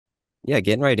Yeah,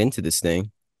 getting right into this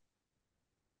thing.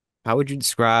 How would you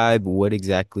describe what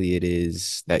exactly it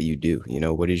is that you do?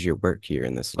 What is your work here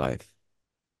in this life?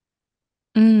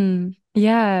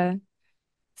 Yeah.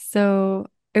 So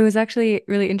it was actually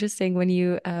really interesting when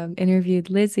you interviewed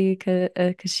Lizzie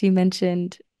because she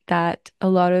mentioned that a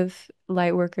lot of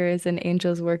light workers and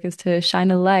angels' work is to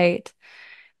shine a light.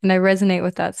 And I resonate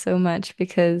with that so much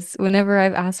because whenever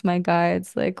I've asked my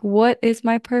guides, like, what is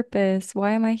my purpose?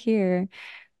 Why am I here?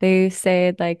 They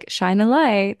say, like, shine a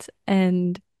light.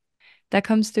 And that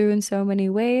comes through in so many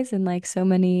ways and like so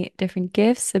many different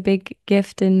gifts. A big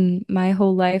gift in my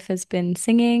whole life has been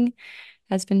singing,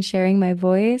 has been sharing my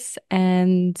voice,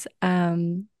 and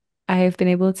I've been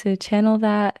able to channel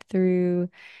that through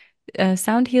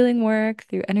sound healing work,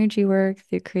 through energy work,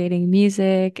 through creating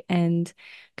music and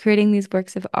creating these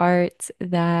works of art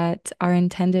that are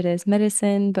intended as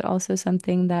medicine, but also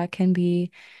something that can be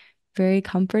very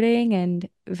comforting and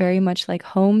very much like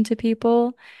home to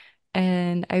people.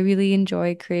 And I really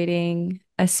enjoy creating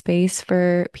a space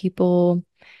for people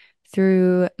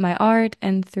through my art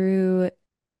and through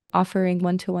offering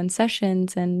one-to-one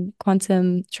sessions and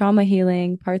quantum trauma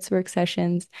healing parts work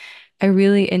sessions. I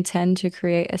really intend to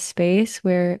create a space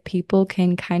where people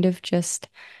can kind of just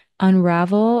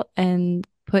unravel and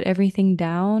put everything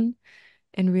down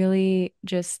and really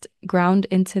just ground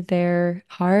into their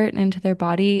heart and into their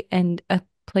body, and a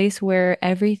place where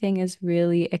everything is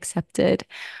really accepted,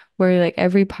 where like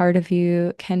every part of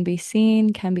you can be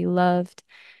seen, can be loved,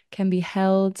 can be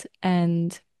held.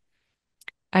 And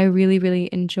I really, really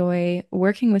enjoy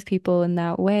working with people in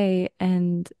that way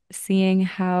and seeing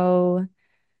how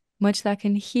much that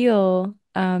can heal.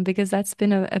 Because that's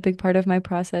been a big part of my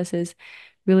process is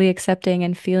really accepting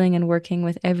and feeling and working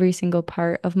with every single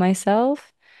part of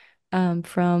myself,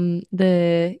 from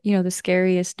the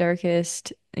scariest,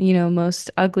 darkest,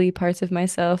 most ugly parts of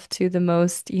myself to the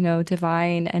most,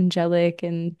 divine, angelic,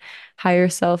 and higher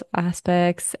self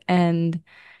aspects. And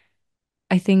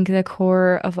I think the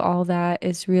core of all that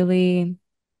is really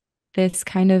this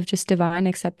kind of just divine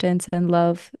acceptance and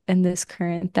love and this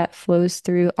current that flows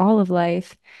through all of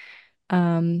life.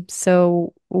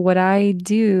 So what I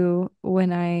do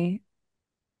when I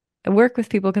work with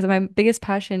people, because my biggest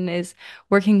passion is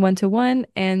working one to one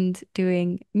and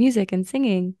doing music and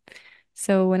singing.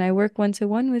 So when I work one to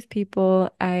one with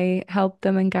people, I help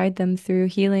them and guide them through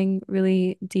healing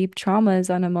really deep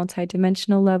traumas on a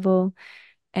multidimensional level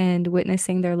and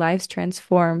witnessing their lives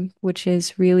transform, which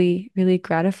is really, really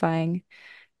gratifying.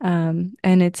 And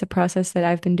it's a process that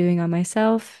I've been doing on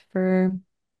myself for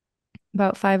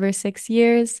about 5 or 6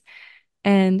 years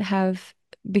and have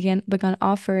begun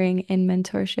offering in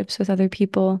mentorships with other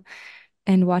people,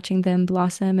 and watching them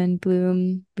blossom and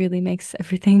bloom really makes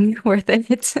everything worth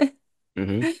it.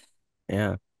 hmm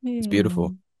Yeah, it's Yeah,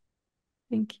 beautiful.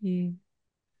 thank you.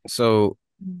 So,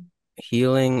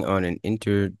 healing on an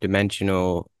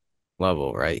interdimensional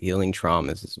level, right? Healing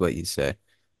traumas is what you say.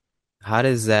 How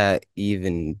does that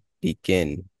even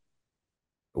begin?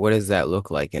 What does that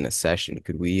look like in a session?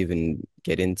 Could we even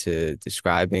get into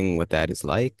describing what that is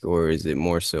like, or is it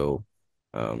more so,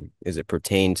 is it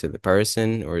pertain to the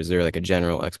person, or is there like a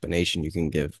general explanation you can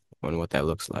give on what that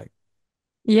looks like?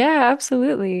 Yeah,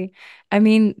 absolutely. I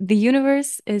mean, the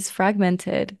universe is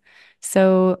fragmented.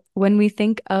 So when we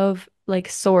think of like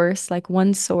source, like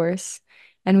one source,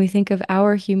 and we think of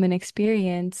our human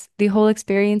experience, the whole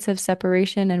experience of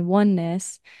separation and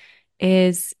oneness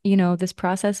is, this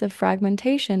process of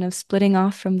fragmentation, of splitting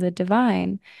off from the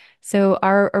divine. So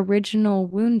our original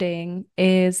wounding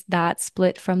is that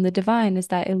split from the divine, is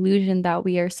that illusion that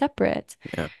we are separate.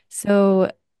 Yeah.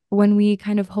 So when we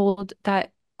kind of hold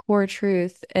that core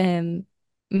truth and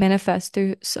manifest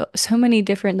through so many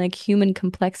different like human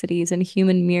complexities and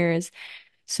human mirrors.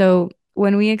 So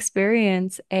when we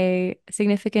experience a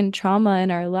significant trauma in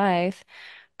our life,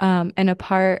 and a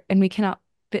part, and we cannot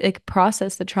like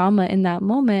process the trauma in that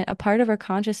moment, a part of our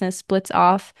consciousness splits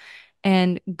off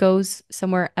and goes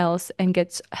somewhere else and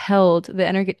gets held. The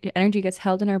energy gets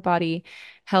held in our body,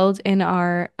 held in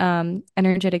our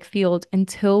energetic field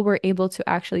until we're able to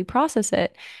actually process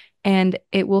it. And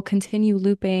it will continue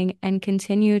looping and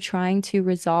continue trying to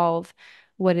resolve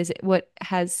what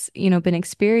has, been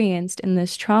experienced in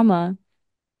this trauma.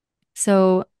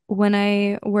 So when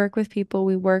I work with people,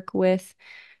 we work with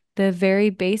the very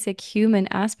basic human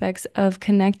aspects of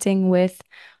connecting with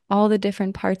all the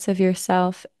different parts of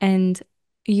yourself and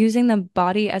using the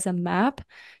body as a map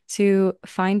to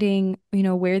finding,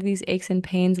 where these aches and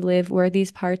pains live, where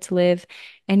these parts live,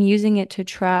 and using it to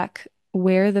track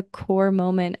where the core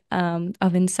moment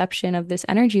of inception of this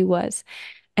energy was.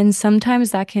 And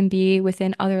sometimes that can be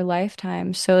within other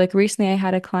lifetimes. So, like recently, I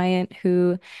had a client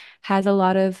who has a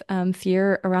lot of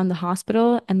fear around the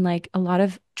hospital and like a lot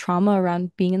of trauma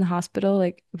around being in the hospital,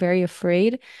 like very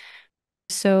afraid.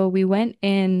 So we went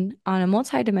in on a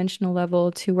multidimensional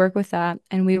level to work with that,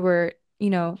 and we were,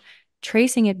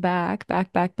 tracing it back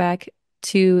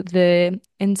to the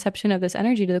inception of this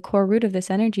energy, to the core root of this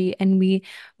energy. And we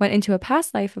went into a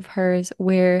past life of hers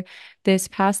where this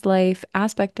past life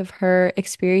aspect of her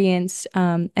experienced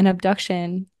an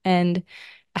abduction and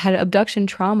had abduction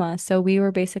trauma. So we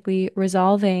were basically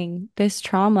resolving this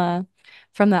trauma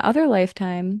from that other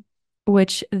lifetime,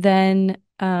 which then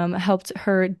helped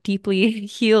her deeply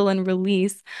heal and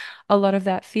release a lot of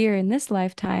that fear in this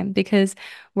lifetime because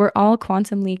we're all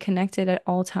quantumly connected at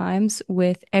all times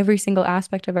with every single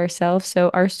aspect of ourselves. So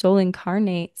our soul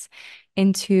incarnates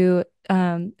into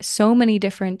so many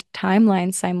different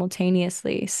timelines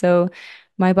simultaneously. So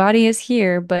my body is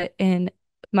here, but in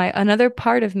my another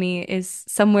part of me is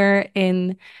somewhere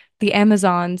in the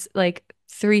Amazons, like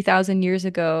 3,000 years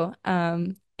ago.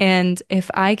 And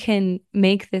if I can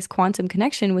make this quantum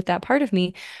connection with that part of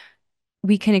me,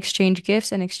 we can exchange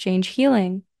gifts and exchange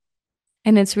healing.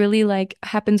 And it's really like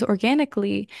happens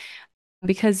organically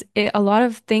because a lot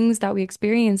of things that we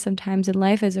experience sometimes in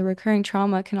life as a recurring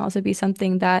trauma can also be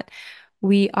something that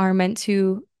we are meant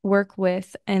to work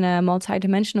with in a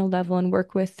multidimensional level and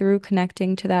work with through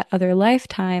connecting to that other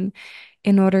lifetime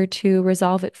in order to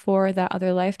resolve it for that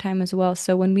other lifetime as well.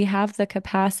 So when we have the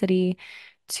capacity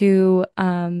to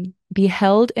be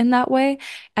held in that way,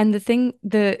 and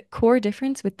the core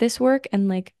difference with this work and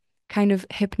like kind of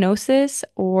hypnosis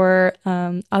or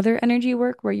other energy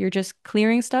work where you're just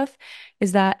clearing stuff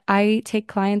is that I take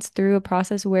clients through a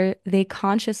process where they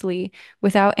consciously,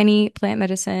 without any plant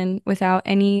medicine, without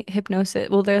any hypnosis,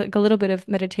 well, there's like a little bit of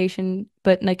meditation,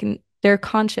 but like they're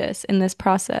conscious in this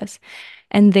process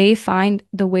and they find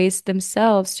the ways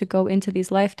themselves to go into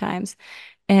these lifetimes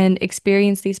and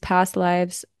experience these past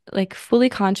lives like fully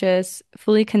conscious,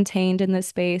 fully contained in this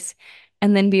space,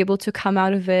 and then be able to come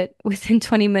out of it within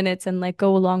 20 minutes and like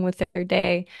go along with their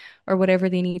day or whatever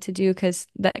they need to do because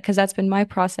that's been my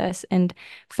process and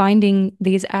finding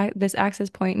this access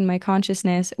point in my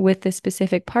consciousness with this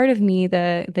specific part of me,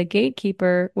 the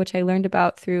gatekeeper, which I learned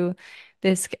about through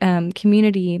this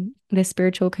community, this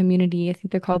spiritual community. I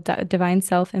think they're called Divine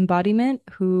Self Embodiment,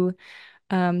 who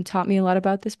taught me a lot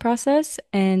about this process.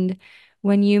 And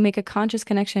when you make a conscious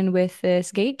connection with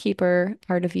this gatekeeper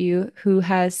part of you who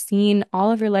has seen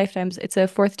all of your lifetimes, it's a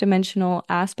fourth dimensional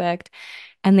aspect,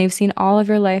 and they've seen all of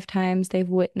your lifetimes, they've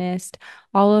witnessed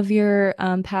all of your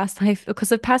past life, because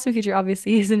the past and future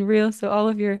obviously isn't real, so all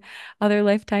of your other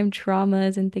lifetime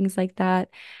traumas and things like that.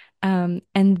 And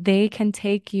they can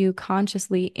take you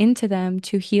consciously into them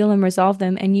to heal and resolve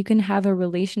them. And you can have a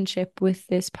relationship with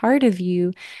this part of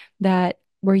you that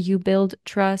where you build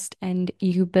trust and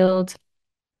you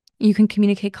can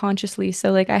communicate consciously.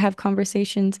 So like I have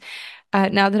conversations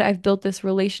now that I've built this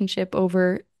relationship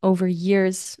over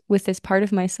years with this part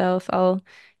of myself. I'll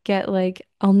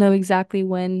know exactly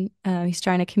when he's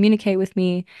trying to communicate with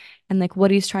me and like what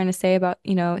he's trying to say about,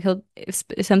 he'll if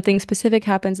something specific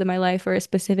happens in my life or a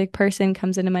specific person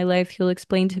comes into my life, he'll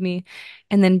explain to me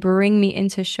and then bring me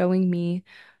into showing me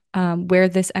where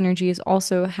this energy is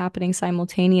also happening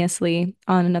simultaneously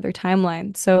on another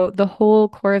timeline. So the whole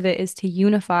core of it is to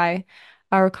unify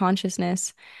our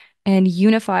consciousness and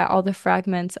unify all the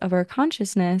fragments of our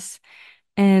consciousness.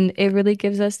 And it really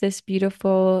gives us this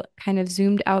beautiful kind of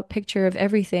zoomed out picture of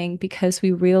everything because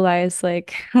we realize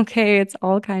like, okay, it's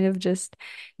all kind of just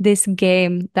this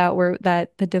game that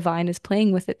the divine is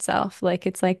playing with itself. Like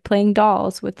it's like playing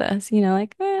dolls with us,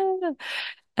 like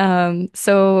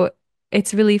so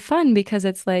it's really fun because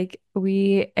it's like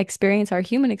we experience our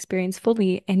human experience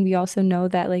fully, and we also know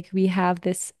that like we have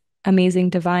this amazing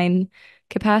divine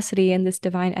capacity and this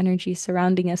divine energy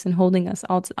surrounding us and holding us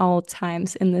all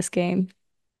times in this game.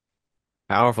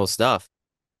 Powerful stuff.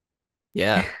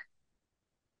 Yeah.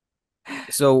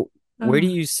 So where do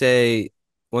Oh. you say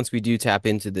once we do tap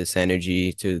into this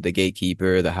energy to the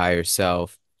gatekeeper, the higher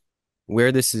self,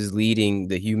 where this is leading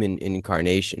the human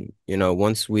incarnation?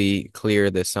 Once we clear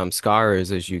the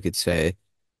samskaras, as you could say,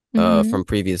 Hmm. from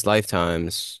previous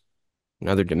lifetimes and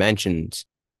other dimensions,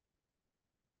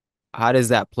 how does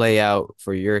that play out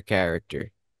for your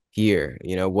character here?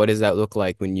 What does that look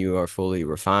like when you are fully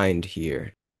refined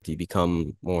here? Do you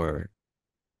become more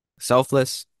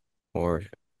selfless, more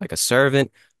like a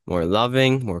servant, more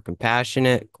loving, more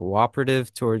compassionate,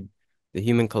 cooperative toward the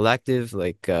human collective?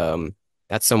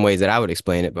 That's some ways that I would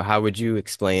explain it, but how would you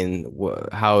explain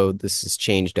how this has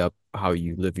changed up how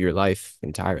you live your life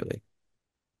entirely?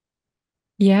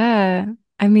 Yeah.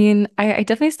 I mean, I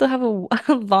definitely still have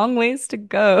a long ways to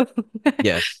go.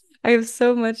 Yes. I have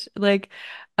so much like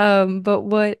but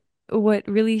what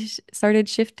really sh started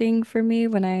shifting for me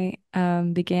when I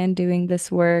began doing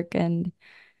this work and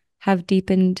have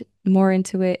deepened more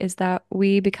into it is that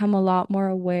we become a lot more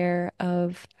aware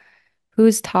of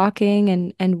who's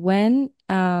talking and when.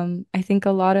 I think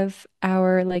a lot of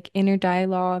our like inner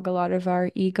dialogue, a lot of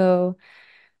our ego,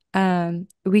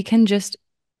 we can just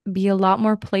be a lot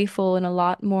more playful and a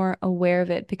lot more aware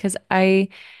of it because I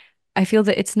feel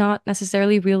that it's not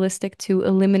necessarily realistic to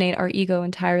eliminate our ego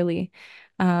entirely.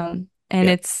 And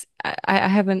Yeah. I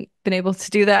haven't been able to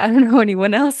do that. I don't know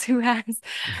anyone else who has.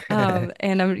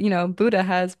 And Buddha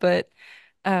has, but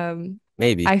um,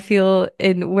 Maybe. I feel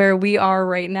in where we are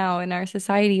right now in our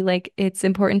society, like it's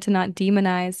important to not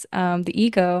demonize the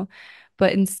ego,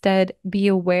 but instead be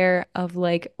aware of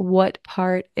like what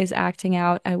part is acting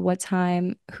out at what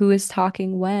time, who is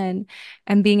talking when,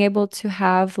 and being able to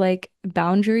have like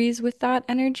boundaries with that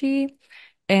energy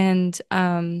and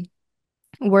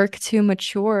work to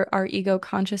mature our ego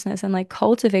consciousness and like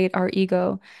cultivate our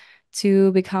ego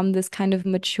to become this kind of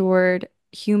matured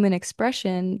human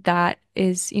expression that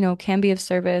is, can be of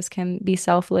service, can be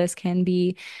selfless, can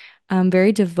be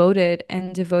very devoted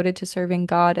and devoted to serving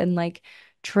God and like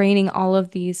training all of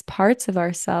these parts of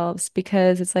ourselves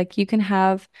because it's like you can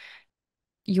have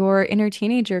your inner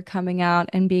teenager coming out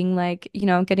and being like,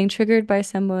 getting triggered by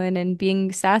someone and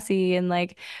being sassy and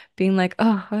like being like,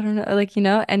 oh, I don't know, like,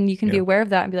 and you can be Yeah. aware of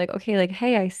that and be like, okay, like,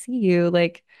 hey, I see you.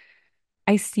 Like,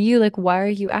 I see you. Like, why are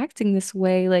you acting this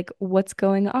way? Like, what's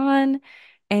going on?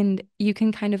 And you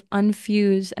can kind of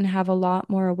unfuse and have a lot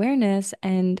more awareness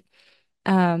and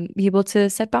be able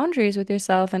to set boundaries with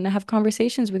yourself and have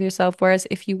conversations with yourself. Whereas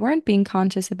if you weren't being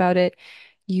conscious about it,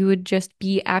 you would just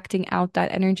be acting out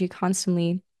that energy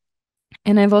constantly.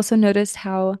 And I've also noticed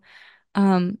how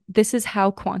this is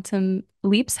how quantum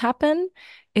leaps happen,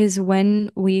 is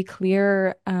when we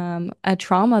clear a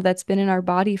trauma that's been in our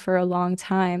body for a long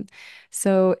time.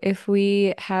 So if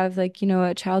we have like,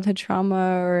 a childhood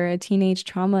trauma or a teenage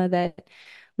trauma that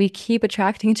we keep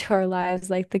attracting to our lives,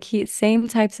 like same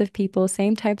types of people,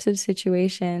 same types of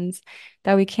situations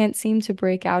that we can't seem to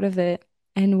break out of it.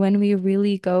 And when we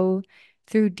really go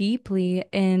through deeply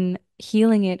in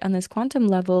healing it on this quantum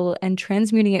level and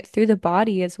transmuting it through the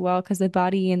body as well, because the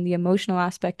body and the emotional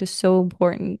aspect is so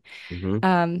important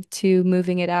Hmm. to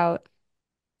moving it out.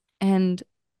 And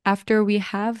after we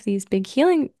have these big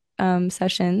healing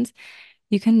sessions,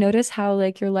 you can notice how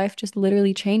like your life just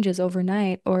literally changes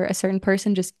overnight, or a certain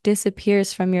person just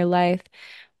disappears from your life,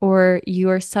 or you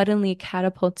are suddenly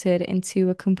catapulted into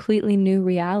a completely new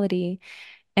reality.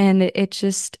 And it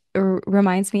just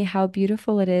reminds me how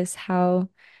beautiful it is, how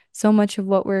so much of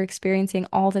what we're experiencing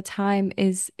all the time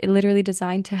is literally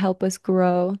designed to help us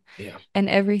grow. Yeah. And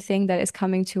everything that is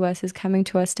coming to us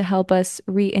to help us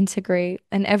reintegrate.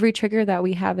 And every trigger that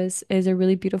we have is a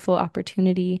really beautiful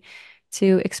opportunity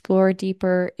to explore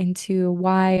deeper into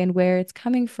why and where it's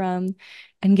coming from,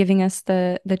 and giving us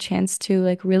the chance to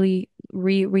like really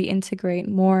reintegrate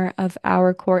more of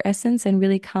our core essence and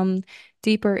really come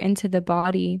deeper into the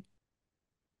body.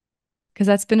 Because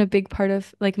that's been a big part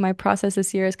of like my process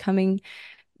this year, is coming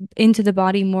into the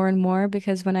body more and more,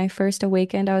 because when I first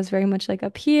awakened, I was very much like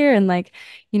up here and like,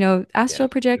 Yeah. astral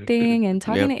projecting and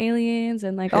talking Yep. to aliens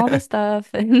and like all this stuff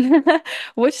and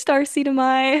which star seed am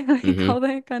I? Like Hmm. all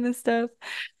that kind of stuff.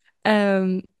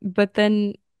 But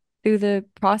then through the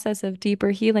process of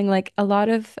deeper healing, like a lot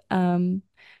of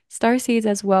star seeds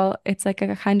as well, it's like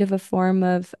a kind of a form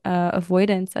of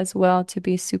avoidance as well, to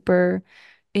be super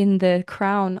in the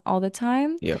crown all the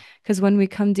time. Yeah. Because when we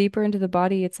come deeper into the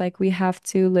body, it's like we have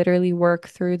to literally work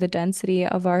through the density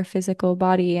of our physical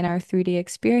body and our 3D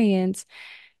experience.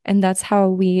 And that's how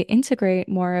we integrate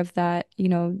more of that,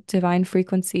 divine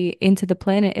frequency into the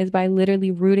planet, is by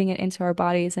literally rooting it into our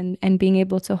bodies and being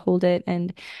able to hold it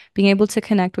and being able to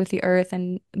connect with the earth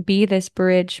and be this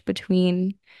bridge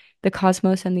between the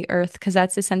cosmos and the earth, because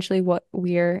that's essentially what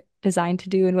we're designed to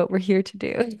do and what we're here to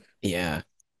do. Yeah.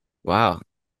 Wow.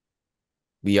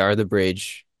 We are the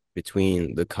bridge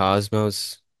between the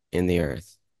cosmos and the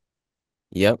earth.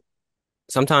 Yep.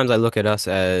 Sometimes I look at us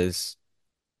as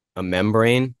a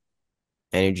membrane.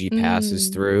 Energy passes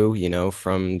Mm, through,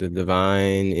 from the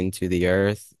divine into the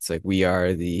earth. It's like we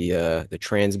are the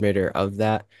transmitter of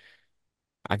that.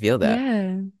 I feel that.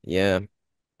 yeah, Yeah.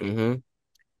 Hmm.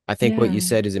 I think what you yeah.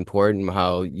 said is important,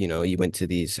 how, you went to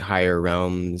these higher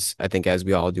realms. I think as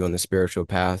we all do on the spiritual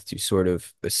path, to sort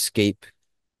of escape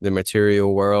the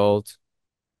material world.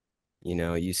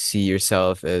 You see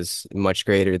yourself as much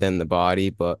greater than the body,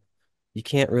 but you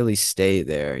can't really stay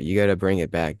there. You got to bring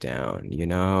it back down, you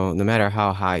know? No matter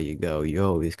how high you go, you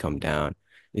always come down.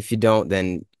 If you don't,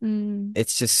 then Mm,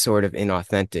 it's just sort of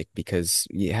inauthentic because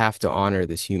you have to honor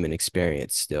this human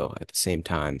experience still at the same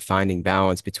time, finding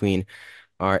balance between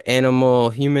our animal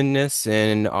humanness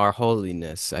and our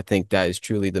holiness. I think that is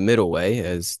truly the middle way,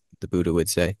 as the Buddha would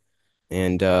say.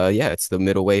 And yeah, it's the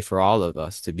middle way for all of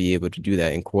us to be able to do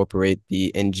that, incorporate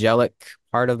the angelic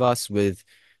part of us with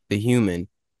the human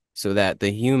so that the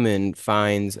human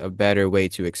finds a better way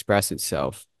to express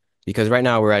itself. Because right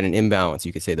now we're at an imbalance,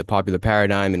 you could say the popular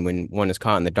paradigm, and when one is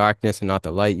caught in the darkness and not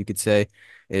the light, you could say,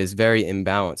 is very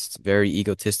imbalanced, very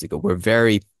egotistical. We're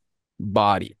very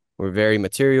body, we're very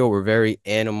material, we're very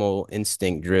animal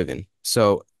instinct driven.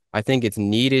 So I think it's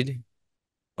needed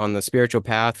on the spiritual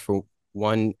path for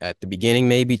one at the beginning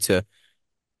maybe to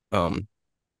um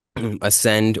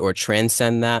ascend or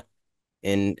transcend that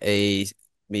in a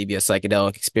maybe a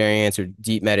psychedelic experience or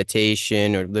deep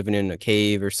meditation or living in a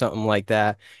cave or something like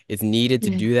that. It's needed to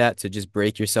yeah. do that to just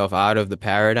break yourself out of the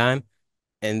paradigm.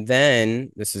 And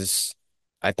then this is,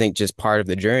 I think, just part of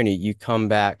the journey. You come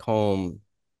back home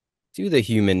to the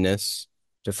humanness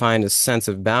to find a sense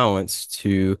of balance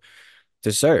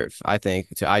to serve, I think,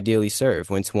 to ideally serve.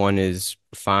 Once one is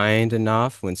refined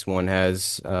enough, once one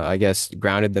has, I guess,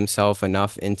 grounded themselves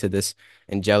enough into this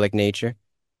angelic nature,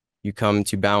 you come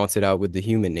to balance it out with the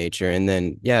human nature. And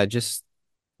then, yeah, just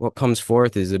what comes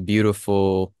forth is a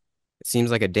beautiful, it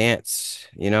seems like a dance,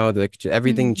 you know,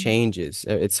 everything Mm, changes.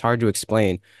 It's hard to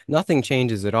explain. Nothing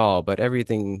changes at all, but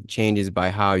everything changes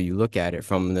by how you look at it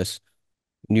from this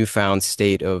newfound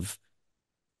state of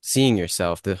seeing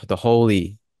yourself, the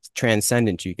holy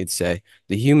transcendent, you could say.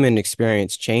 The human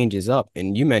experience changes up,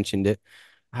 and you mentioned it.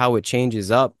 How it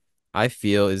changes up, I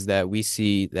feel, is that we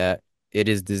see that it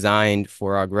is designed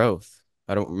for our growth.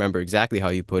 I don't remember exactly how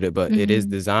you put it, but it is mm,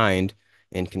 designed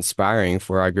and conspiring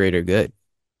for our greater good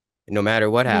no matter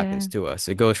what happens yeah. to us.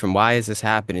 It goes from why is this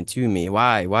happening to me?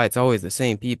 Why? It's always the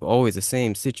same people, always the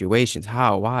same situations.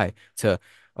 How? Why? To,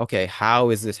 okay, how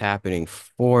is this happening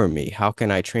for me? How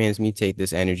can I transmutate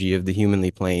this energy of the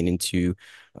humanly plane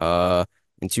uh,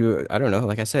 into, I don't know,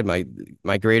 like I said,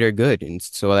 my greater good, and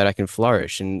so that I can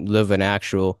flourish and live an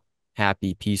actual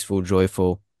happy, peaceful,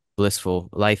 joyful, blissful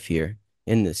life here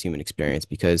in this human experience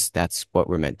because that's what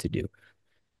we're meant to do.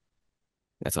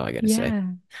 That's all I gotta say.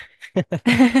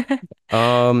 Yeah.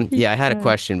 Yeah, I had a Yeah.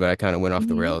 question, but I kind of went off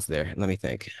the Mhm. rails there. Let me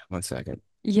think. 1 second.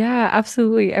 Yeah,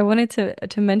 absolutely. I wanted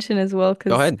to mention as well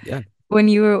Go because ahead. Yeah. when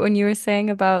you were saying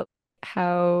about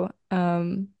how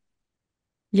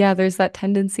yeah, there's that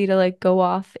tendency to like go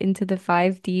off into the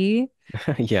 5D.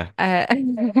 Yeah.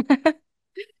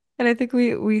 And I think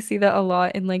we see that a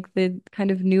lot in like the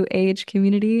kind of new age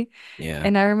community. Yeah.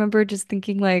 And I remember just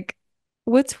thinking like,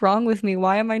 what's wrong with me?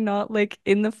 Why am I not like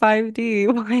in the 5D?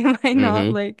 Why am I not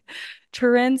Mm-hmm. like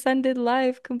transcended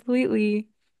life completely?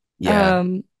 Yeah.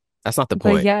 Um, That's not the but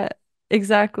point. yeah,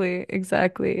 exactly,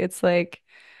 exactly. It's like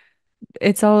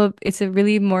it's a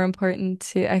really more important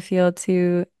to I feel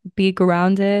to be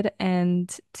grounded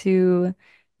and to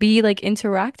be like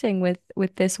interacting with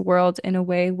this world in a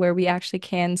way where we actually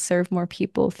can serve more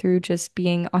people through just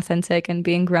being authentic and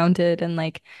being grounded and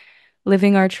like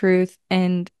living our truth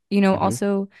and Mm-hmm.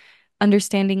 also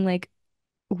understanding like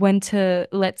when to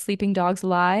let sleeping dogs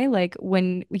lie like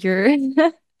when you're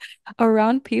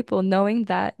around people, knowing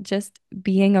that just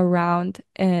being around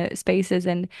spaces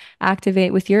and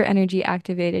activate with your energy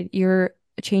activated, you're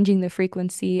changing the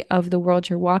frequency of the world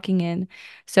you're walking in.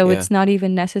 So Yeah. it's not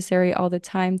even necessary all the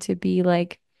time to be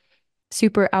like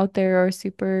super out there or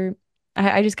super.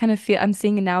 I just kind of feel I'm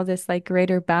seeing now this like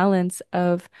greater balance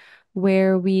of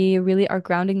where we really are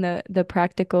grounding the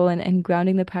practical and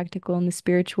grounding the practical and the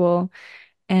spiritual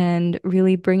and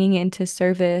really bringing it into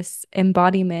service,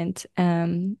 embodiment,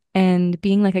 and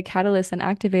being like a catalyst and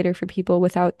activator for people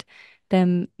without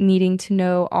them needing to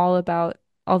know all about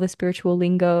all the spiritual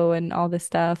lingo and all this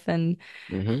stuff. And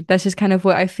Mm-hmm. that's just kind of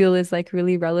what I feel is like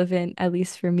really relevant, at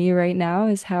least for me right now,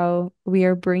 is how we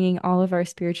are bringing all of our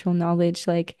spiritual knowledge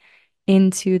like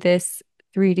into this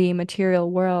 3D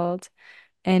material world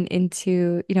and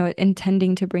into,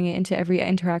 intending to bring it into every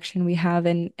interaction we have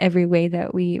and every way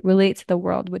that we relate to the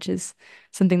world, which is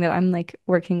something that I'm like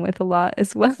working with a lot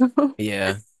as well.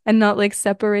 Yeah. And not like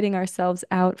separating ourselves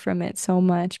out from it so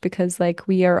much because like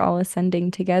we are all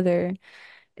ascending together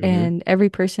Mm-hmm. and every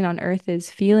person on earth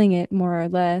is feeling it more or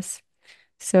less.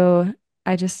 So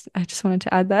I just wanted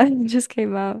to add that. It just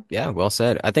came out. Yeah. Well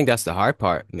said. I think that's the hard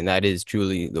part. I mean, that is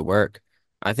truly the work.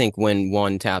 I think when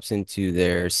one taps into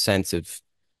their sense of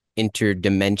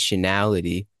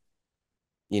interdimensionality,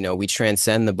 we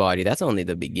transcend the body. That's only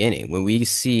the beginning. When we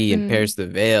see and Mm. pierce the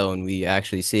veil and we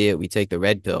actually see it, we take the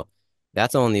red pill.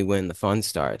 That's only when the fun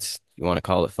starts. You want to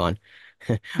call it fun?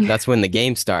 That's when the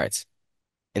game starts.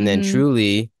 And then Mm-hmm.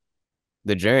 truly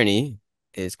the journey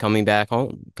is coming back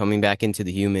home, coming back into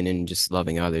the human and just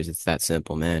loving others. It's that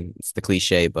simple, man. It's the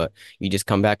cliche, but you just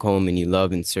come back home and you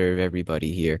love and serve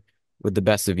everybody here with the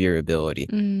best of your ability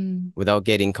Mm. without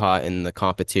getting caught in the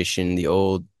competition, the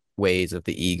old ways of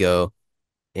the ego,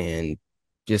 and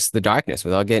just the darkness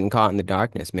without getting caught in the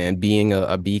darkness, man. Being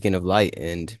a beacon of light,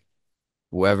 and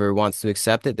whoever wants to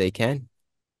accept it, they can.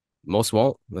 Most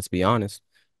won't, let's be honest.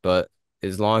 But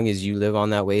as long as you live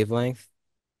on that wavelength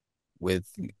with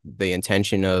the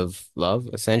intention of love,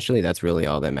 essentially, that's really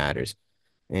all that matters.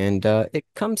 And it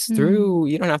comes Mm. through.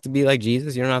 You don't have to be like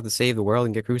Jesus. You don't have to save the world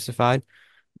and get crucified.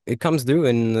 It comes through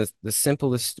in the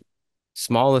simplest,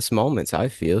 smallest moments, I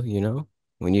feel,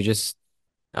 when you're just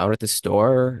out at the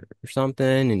store or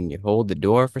something and you hold the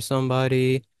door for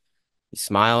somebody, you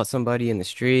smile at somebody in the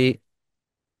street,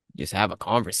 just have a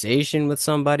conversation with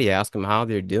somebody, ask them how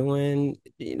they're doing,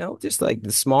 just like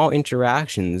the small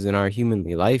interactions in our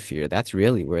humanly life here. That's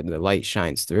really where the light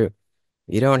shines through.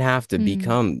 You don't have to Mm.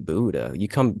 become Buddha.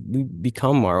 We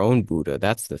become our own Buddha.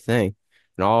 That's the thing.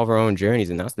 And all of our own journeys.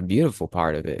 And that's the beautiful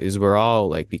part of it is we're all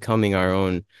like becoming our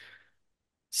own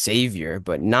savior,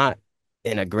 but not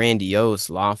in a grandiose,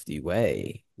 lofty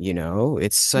way. Yeah.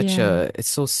 It's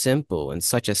so simple and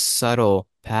such a subtle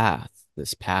path,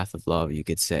 this path of love, you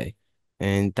could say.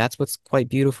 And that's what's quite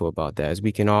beautiful about that, is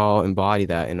we can all embody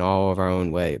that in all of our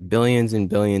own way, billions and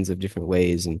billions of different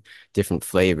ways and different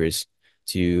flavors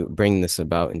to bring this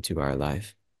about into our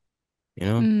life, you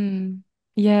know? Mm.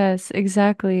 Yes,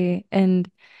 exactly.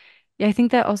 And yeah, I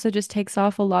think that also just takes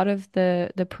off a lot of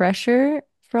the pressure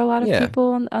for a lot of Yeah,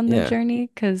 people on the yeah. journey,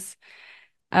 because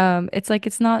it's like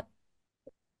it's not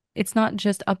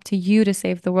just up to you to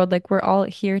save the world. Like we're all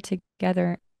here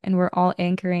together and we're all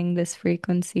anchoring this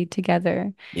frequency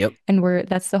together. Yep. And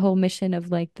that's the whole mission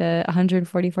of like the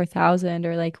 144,000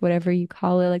 or like whatever you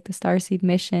call it, like the Starseed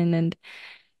mission. And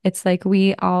it's like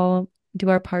we all do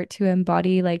our part to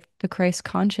embody like the Christ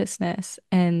consciousness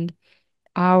and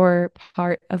our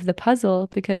part of the puzzle,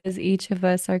 because each of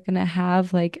us are going to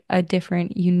have like a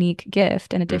different unique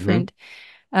gift and a Mm-hmm. different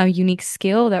unique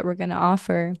skill that we're going to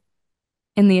offer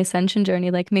in the ascension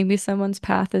journey. Like maybe someone's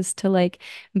path is to like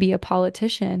be a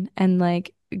politician and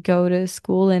like go to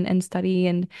school and study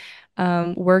and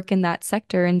work in that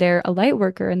sector. And they're a light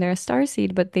worker and they're a star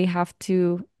seed, but they have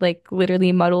to like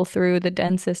literally muddle through the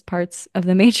densest parts of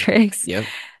the matrix. Yep.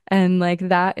 And like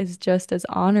that is just as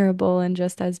honorable and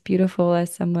just as beautiful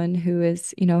as someone who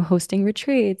is, hosting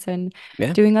retreats and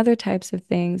Yeah. doing other types of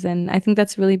things. And I think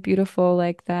that's really beautiful,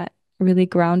 like that really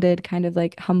grounded kind of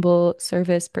like humble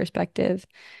service perspective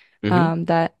Mm-hmm.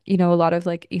 that a lot of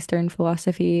like Eastern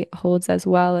philosophy holds, as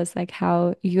well as like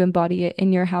how you embody it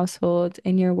in your household,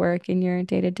 in your work, in your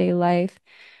day-to-day life,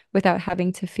 without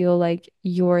having to feel like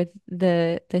you're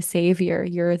the savior,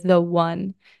 you're the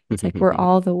one. It's like we're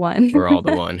all the one. We're all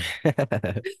the one.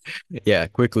 Yeah,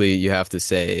 quickly you have to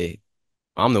say,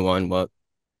 I'm the one. Well,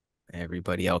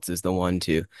 everybody else is the one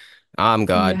too. I'm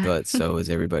God, Yeah. but so is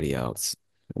everybody else.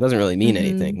 It doesn't really mean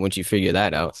anything. Hmm. Once you figure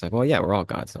that out, it's like, well, yeah, we're all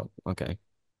God. So, okay.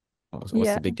 What's the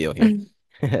Yeah. big deal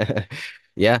here?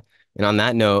 Yeah. And on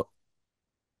that note,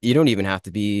 you don't even have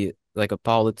to be like a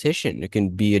politician. It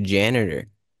can be a janitor.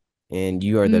 And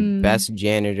you are the Mm. best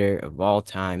janitor of all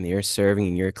time. You're serving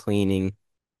and you're cleaning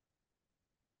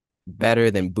better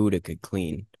than Buddha could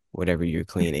clean whatever you're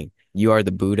cleaning. You are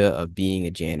the Buddha of being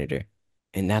a janitor.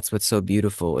 And that's what's so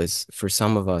beautiful is for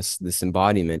some of us, this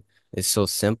embodiment is so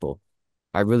simple.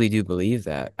 I really do believe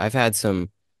that. I've had some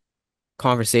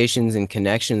conversations and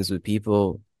connections with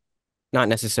people, not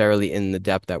necessarily in the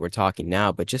depth that we're talking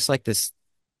now, but just like this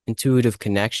intuitive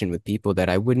connection with people that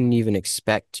I wouldn't even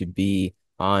expect to be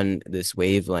on this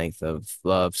wavelength of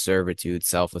love, servitude,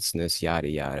 selflessness, yada,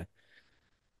 yada.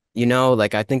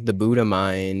 Like I think the Buddha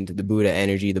mind, the Buddha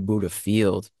energy, the Buddha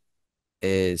field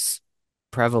is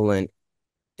prevalent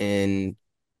in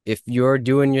if you're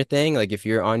doing your thing, like if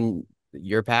you're on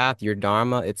your path, your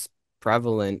dharma, it's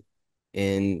prevalent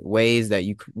in ways that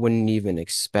you wouldn't even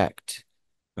expect.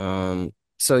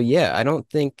 So yeah, I don't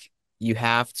think you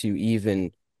have to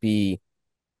even be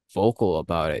vocal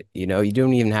about it. You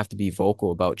don't even have to be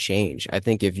vocal about change. I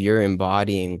think if you're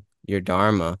embodying your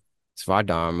dharma,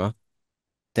 svadharma,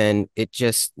 then it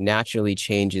just naturally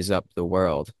changes up the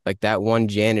world. Like that one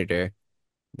janitor,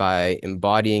 by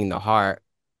embodying the heart,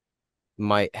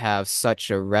 might have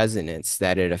such a resonance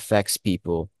that it affects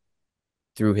people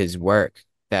through his work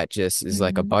that just is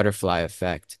like a Hmm. butterfly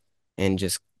effect. and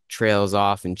just trails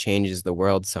off and changes the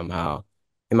world somehow.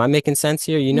 Am I making sense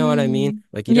here? You know what I mean? Mm.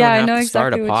 Like you Yeah, don't I have know to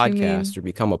start a exactly what you podcast mean. or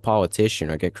become a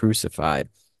politician or get crucified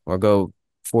or go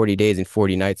 40 days and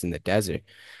 40 nights in the desert.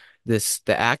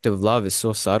 The act of love is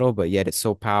so subtle, but yet it's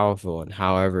so powerful and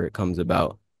however it comes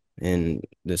about in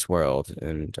this world.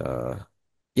 And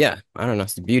yeah, I don't know.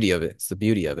 It's the beauty of it. It's the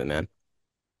beauty of it, man.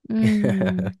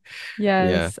 Mm. Yeah.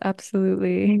 Yes,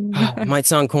 absolutely. It might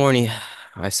sound corny.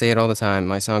 I say it all the time. It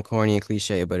might sound corny and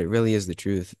cliche, but it really is the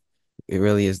truth. It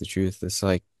really is the truth. It's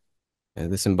like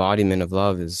this embodiment of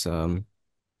love is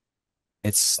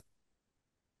it's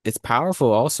it's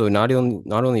powerful also not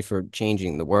only for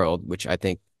changing the world, which I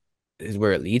think is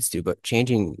where it leads to, but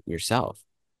changing yourself.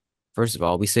 First of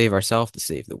all, we save ourselves to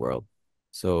save the world.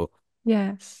 So,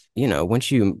 Yes.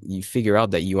 once you figure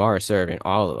out that you are a servant,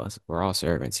 all of us, we're all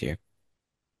servants here.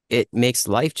 It makes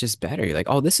life just better. You're like,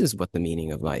 oh, this is what the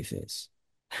meaning of life is.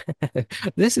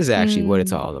 This is actually what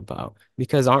it's Mm. all about.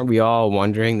 Because aren't we all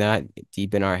wondering that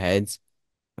deep in our heads?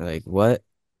 Like, what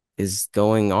is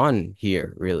going on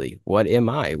here, really? What am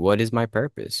I? What is my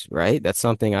purpose, right? That's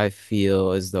something I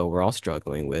feel as though we're all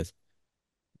struggling with.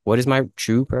 What is my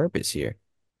true purpose here?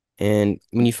 And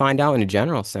when you find out in a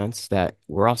general sense that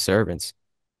we're all servants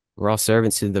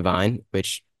to the divine,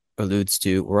 which alludes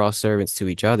to we're all servants to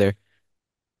each other,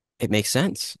 it makes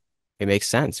sense. It makes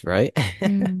sense, right?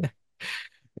 Mm.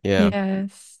 Yeah.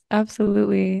 Yes,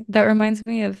 absolutely. That reminds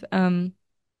me of in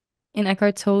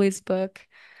Eckhart Tolle's book,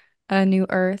 A New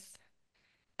Earth.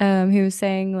 He was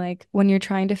saying like when you're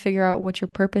trying to figure out what your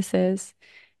purpose is,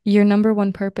 your number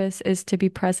one purpose is to be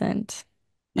present.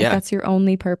 Like Yeah. that's your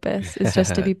only purpose, is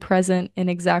just to be present in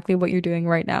exactly what you're doing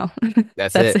right now.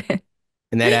 That's That's it. it.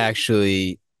 And that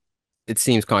actually, it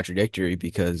seems contradictory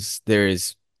because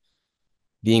there's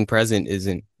being present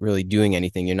isn't really doing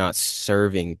anything. You're not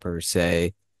serving per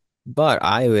se. But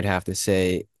I would have to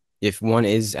say, if one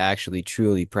is actually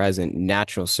truly present,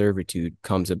 natural servitude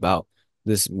comes about.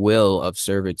 This will of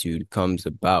servitude comes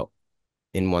about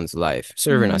in one's life,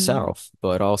 serving Mm, ourselves,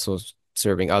 but also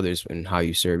serving others and how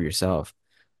you serve yourself.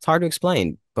 It's hard to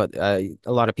explain, but a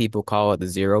lot of people call it the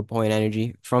 0 point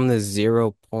energy. From the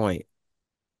 0 point,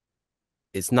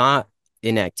 it's not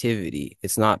inactivity,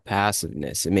 it's not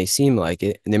passiveness. It may seem like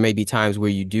it, and there may be times where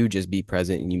you do just be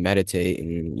present and you meditate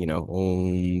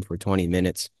and for 20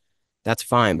 minutes. That's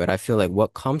fine, but I feel like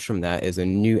what comes from that is a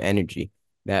new energy.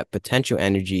 That potential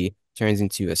energy turns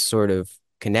into a sort of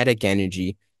kinetic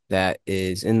energy that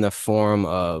is in the form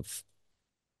of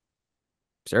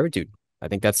servitude. I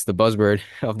think that's the buzzword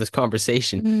of this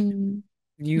conversation. mm,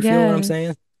 You feel what I'm saying?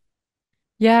 yes.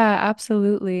 Yeah,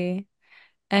 absolutely.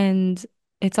 And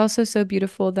it's also so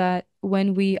beautiful that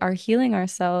when we are healing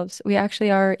ourselves, we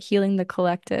actually are healing the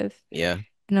collective Yeah.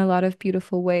 in a lot of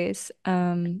beautiful ways.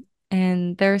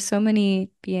 And there are so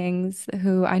many beings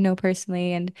who I know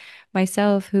personally and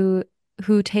myself who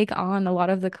take on a lot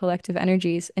of the collective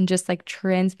energies and just like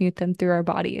transmute them through our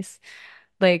bodies.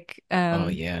 Like Oh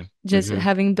yeah. just Mm-hmm.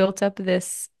 having built up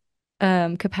this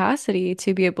capacity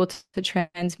to be able to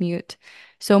transmute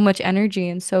so much energy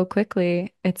and so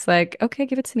quickly. It's like, okay,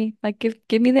 give it to me. Like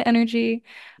give me the energy.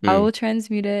 I Mm. will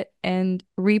transmute it and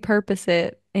repurpose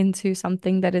it into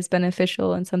something that is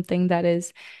beneficial and something that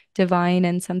is divine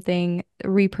and something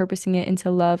repurposing it into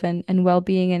love and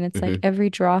well-being. And it's like Mm-hmm. every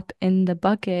drop in the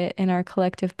bucket, in our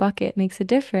collective bucket, makes a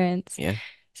difference. Yeah.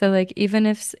 So like even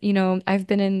if, I've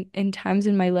been in times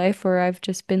in my life where I've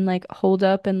just been like holed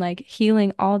up and like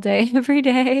healing all day every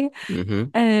day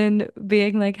Mm-hmm. and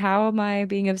being like, how am I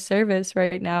being of service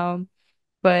right now?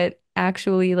 But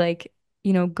actually like,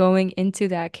 going into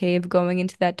that cave, going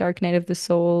into that dark night of the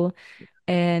soul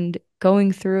and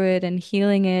going through it and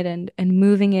healing it and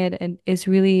moving it and is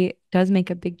really does make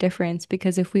a big difference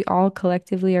because if we all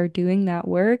collectively are doing that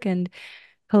work and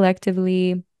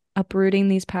collectively uprooting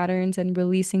these patterns and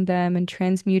releasing them and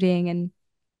transmuting and,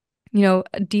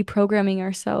 deprogramming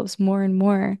ourselves more and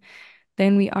more,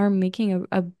 then we are making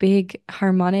a big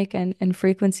harmonic and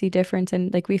frequency difference.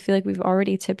 And like we feel like we've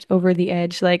already tipped over the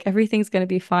edge. Like everything's gonna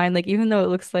be fine. Like even though it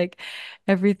looks like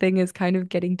everything is kind of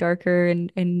getting darker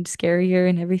and scarier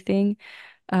and everything,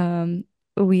 um,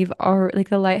 we've already like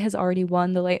the light has already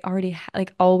won. The light already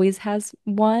like always has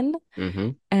won.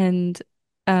 Mm-hmm. And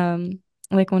um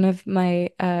like one of my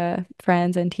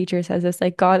friends and teachers says this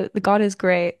like God is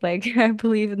great. Like I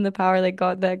believe in the power like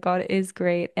God is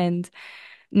great and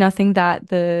nothing that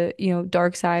the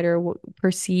dark side or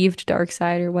perceived dark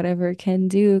side or whatever can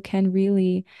do can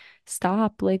really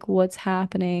stop like what's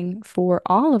happening for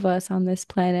all of us on this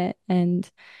planet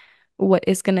and what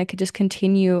is gonna just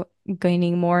continue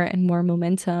gaining more and more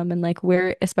momentum and like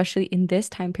we're especially in this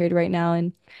time period right now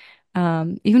and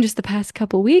even just the past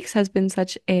couple weeks has been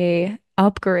such a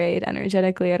upgrade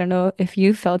energetically. I don't know if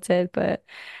you felt it, but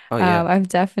Oh yeah. I've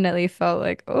definitely felt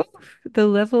like, oh, the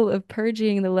level of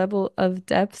purging, the level of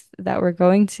depth that we're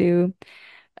going to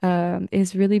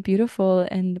is really beautiful,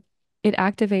 and it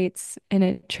activates and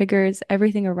it triggers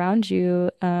everything around you.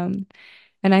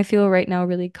 And I feel right now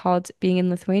really called being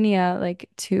in Lithuania, like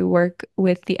to work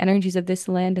with the energies of this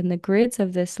land and the grids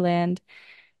of this land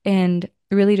and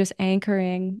really just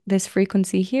anchoring this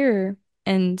frequency here.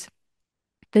 And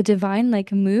the divine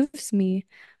like moves me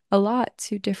a lot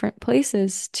to different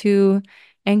places to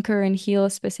anchor and heal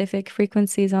specific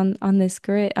frequencies on this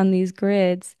grid, on these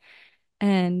grids,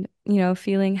 and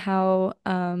feeling how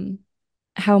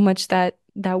much that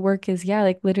work is, yeah,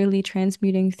 like literally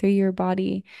transmuting through your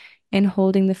body and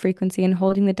holding the frequency and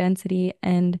holding the density.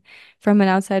 And from an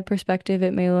outside perspective,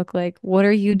 it may look like, what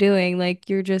are you doing? Like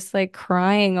you're just like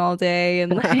crying all day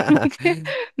and like Uh-huh.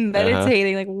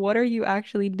 meditating. Like what are you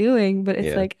actually doing? But it's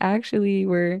Yeah. like actually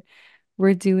we're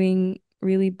doing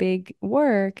really big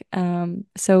work.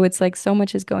 So it's like so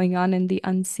much is going on in the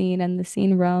unseen and the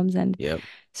seen realms, and Yep.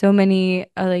 so many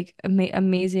like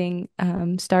amazing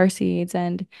star seeds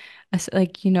and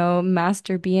like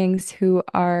master beings who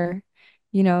are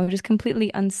just completely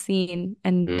unseen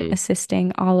and Mm.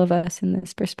 assisting all of us in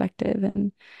this perspective.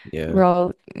 And Yeah. we're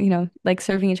all like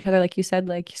serving each other, like you said,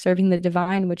 like serving the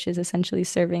divine, which is essentially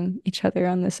serving each other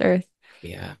on this earth.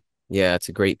 Yeah. Yeah, it's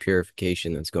a great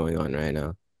purification that's going on right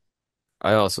now.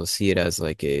 I also see it as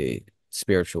like a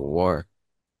spiritual war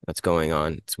that's going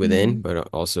on. It's within, Mm. but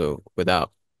also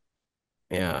without.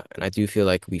 Yeah, and I do feel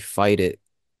like we fight it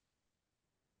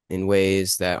in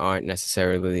ways that aren't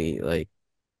necessarily like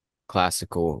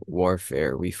classical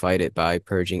warfare. We fight it by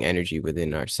purging energy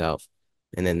within ourselves,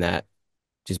 and then that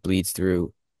just bleeds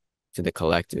through to the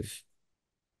collective.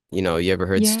 You ever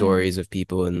heard Yeah. stories of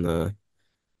people in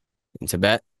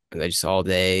Tibet? And they just all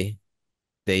day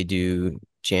they do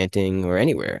chanting, or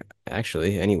anywhere,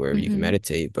 actually, anywhere you can Hmm.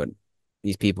 meditate, but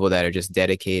these people that are just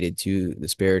dedicated to the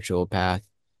spiritual path,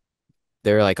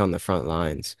 they're like on the front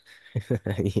lines.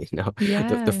 You know,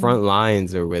 the Yeah. front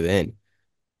lines are within,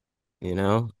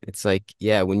 It's like,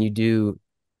 yeah, when you do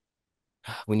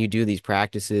these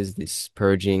practices, this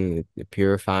purging, the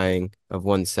purifying of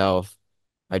oneself,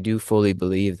 I do fully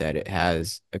believe that it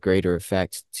has a greater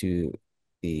effect to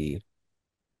the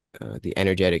the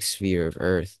energetic sphere of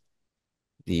Earth,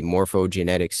 the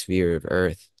morphogenetic sphere of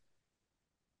Earth.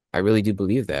 I really do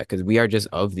believe that because we are just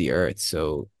of the Earth,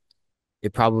 so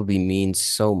it probably means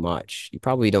so much. You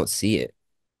probably don't see it,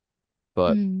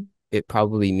 but Mm. it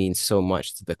probably means so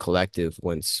much to the collective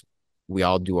once we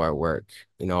all do our work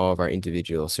in all of our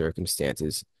individual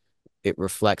circumstances. It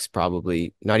reflects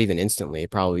probably not even instantly.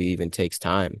 It probably even takes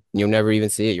time. You'll never even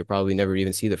see it. You'll probably never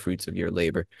even see the fruits of your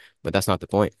labor, but that's not the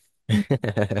point.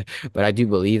 Mm. But I do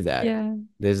believe that Yeah.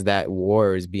 there's that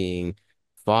war is being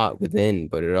fought within,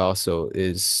 but it also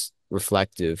is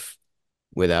reflective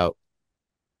without.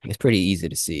 It's pretty easy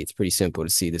to see. It's pretty simple to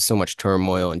see. There's so much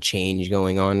turmoil and change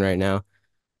going on right now,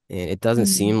 and it doesn't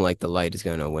Mm. seem like the light is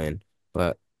going to win.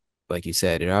 But like you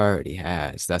said, it already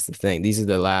has. That's the thing. These are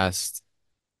the last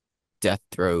death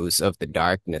throes of the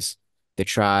darkness to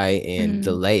try and Mm.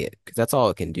 delay it, because that's all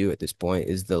it can do at this point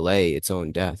is delay its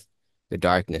own death. The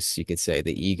darkness, you could say,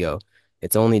 the ego,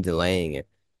 it's only delaying it,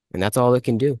 and that's all it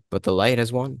can do. But the light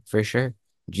has won for sure.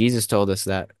 Jesus told us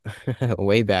that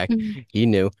way back. Mm. He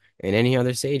knew, and any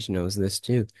other sage knows this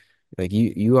too. Like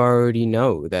you already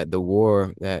know that the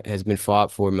war that has been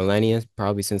fought for millennia,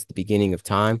 probably since the beginning of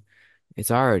time,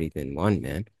 it's already been won,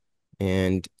 man.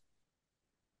 And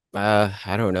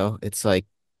I don't know. It's like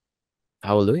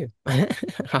hallelujah.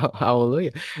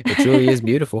 Hallelujah. It truly is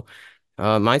beautiful.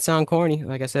 Might sound corny,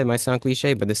 like I said, might sound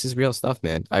cliche, but this is real stuff,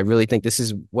 man. I really think this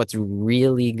is what's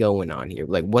really going on here.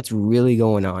 Like what's really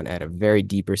going on at a very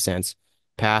deeper sense,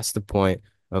 past the point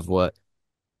of what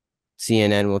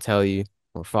CNN will tell you,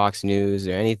 or Fox News,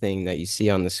 or anything that you see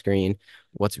on the screen.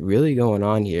 What's really going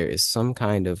on here is some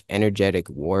kind of energetic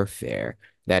warfare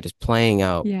that is playing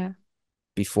out Yeah.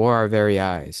 before our very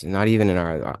eyes, not even in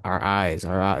our eyes,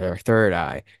 our third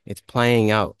eye. It's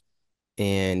playing out,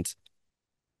 and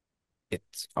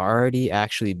it's already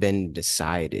actually been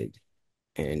decided,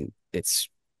 and it's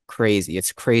crazy.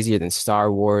 It's crazier than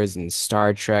Star Wars and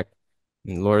Star Trek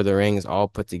and Lord of the Rings all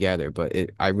put together. But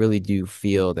I really do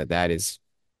feel that that is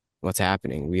what's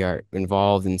happening. We are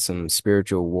involved in some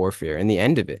spiritual warfare, and the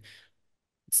end of it.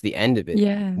 It's the end of it.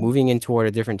 Yeah. Moving in toward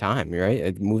a different time,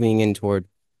 right? Moving in toward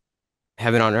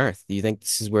heaven on earth. Do you think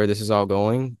this is where this is all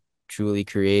going? Truly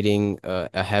creating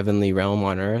a heavenly realm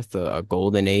on earth, a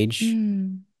golden age,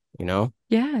 Mm. you know?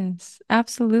 Yes,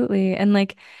 absolutely. And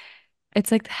like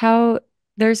it's like how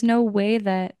there's no way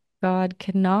that God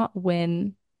cannot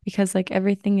win because like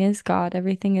everything is God,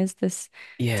 everything is this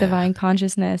Yeah. divine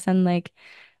consciousness. And like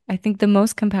I think the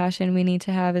most compassion we need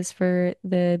to have is for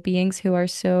the beings who are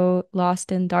so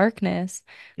lost in darkness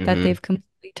that Hmm. they've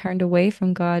completely turned away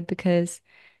from God because,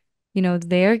 you know,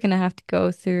 they're gonna have to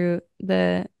go through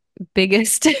the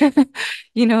biggest,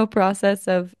 process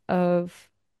of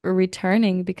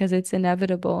returning because it's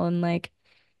inevitable and like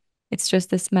it's just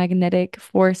this magnetic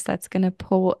force that's gonna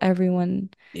pull everyone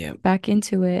Yeah. back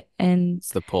into it. And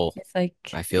It's the pull. it's like,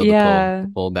 I feel yeah,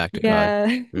 the pull back to God.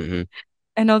 yeah. Hmm.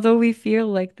 And although we feel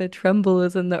like the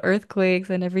trembles and the earthquakes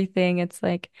and everything, it's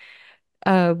like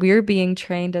we're being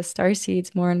trained as star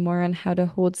seeds more and more on how to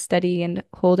hold steady and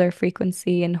hold our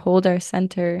frequency and hold our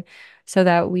center so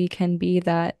that we can be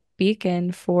that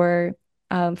beacon for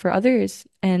others.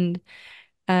 And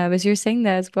as you're saying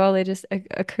that as well, it just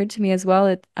occurred to me as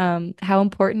well how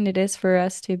important it is for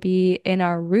us to be in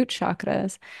our root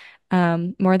chakras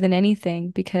more than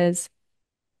anything, because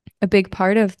a big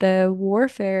part of the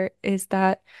warfare is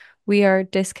that we are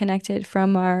disconnected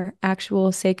from our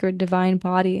actual sacred divine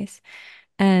bodies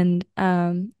and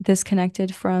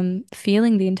disconnected from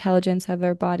feeling the intelligence of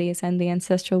our bodies and the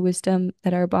ancestral wisdom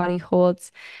that our body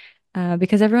holds.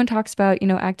 Because everyone talks about,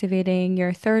 activating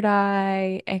your third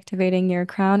eye, activating your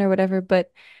crown or whatever,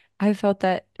 but I've felt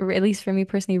that, or at least for me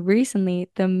personally, recently,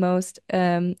 the most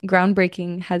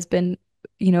groundbreaking has been,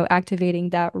 activating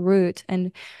that root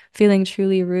and feeling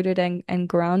truly rooted and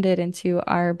grounded into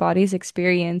our body's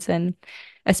experience. And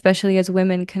especially as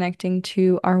women connecting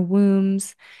to our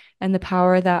wombs and the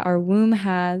power that our womb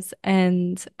has,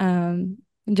 and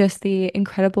just the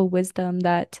incredible wisdom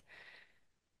that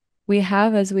we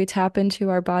have as we tap into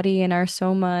our body and our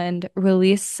soma and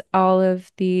release all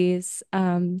of these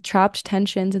trapped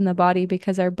tensions in the body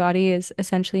because our body is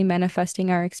essentially manifesting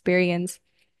our experience.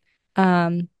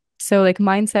 Um, so like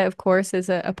mindset, of course, is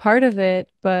a part of it,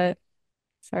 but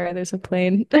sorry, there's a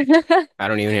plane. I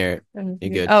don't even hear it. You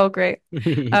good? Oh, great.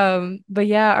 But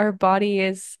yeah, our body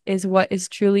is what is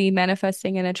truly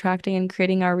manifesting and attracting and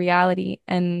creating our reality,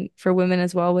 and for women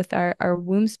as well with our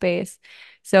womb space.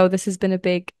 So this has been a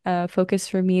big focus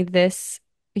for me this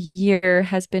year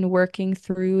has been working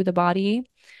through the body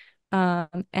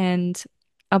and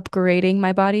upgrading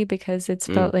my body because it's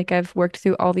Mm. felt like I've worked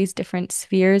through all these different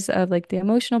spheres of like the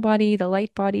emotional body, the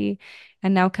light body,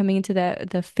 and now coming into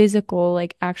the physical,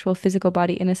 like actual physical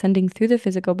body and ascending through the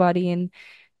physical body and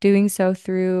doing so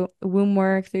through womb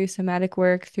work, through somatic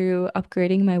work, through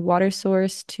upgrading my water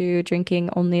source to drinking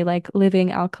only like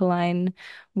living alkaline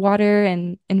water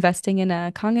and investing in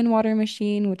a Kangen water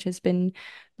machine, which has been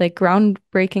like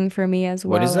groundbreaking for me as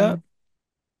What is well.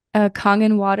 that? And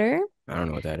Kangen water. I don't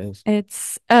know what that is.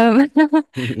 It's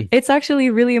it's actually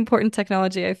really important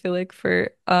technology, I feel like, for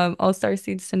all star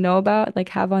seeds to know about, like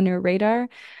have on your radar,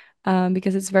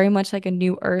 because it's very much like a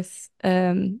new earth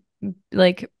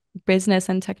like business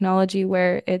and technology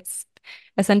where it's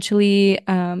essentially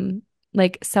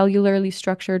like cellularly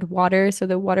structured water. So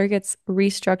the water gets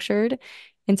restructured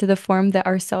into the form that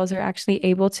our cells are actually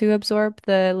able to absorb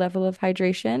the level of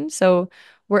hydration. So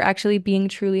we're actually being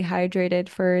truly hydrated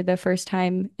for the first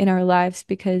time in our lives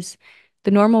because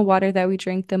the normal water that we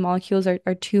drink, the molecules are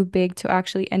too big to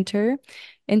actually enter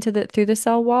into the through the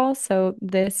cell wall. So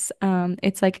this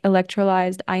it's like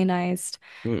electrolyzed, ionized,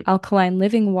 Mm. alkaline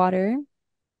living water.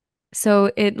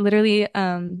 So it literally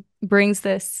brings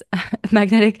this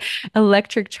magnetic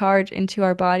electric charge into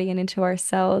our body and into our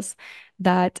cells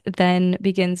that then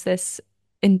begins this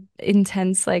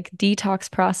intense like detox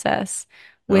process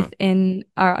Oh, within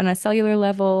our on a cellular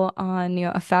level, on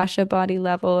a fascia body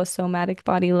level, a somatic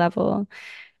body level.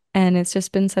 And it's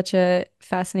just been such a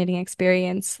fascinating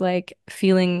experience, like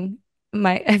feeling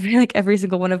every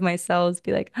single one of my cells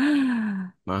be like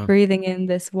wow. breathing in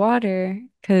this water,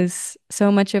 because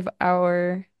so much of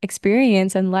our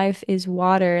experience and life is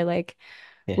water. Like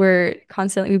Yeah. we're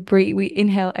constantly we breathe, we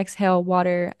inhale, exhale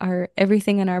water. Our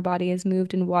everything in our body is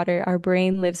moved in water. Our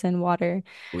brain lives in water.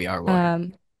 We are water.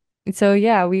 Um, so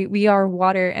yeah, we are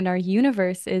water, and our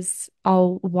universe is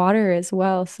all water as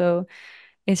well. So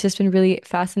it's just been really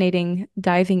fascinating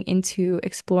diving into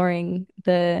exploring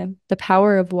the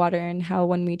power of water and how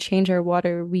when we change our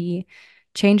water, we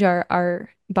change our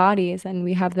bodies and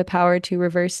we have the power to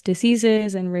reverse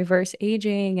diseases and reverse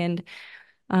aging and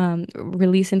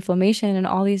release inflammation and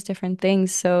all these different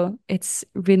things. So it's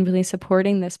been really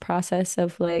supporting this process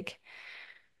of like,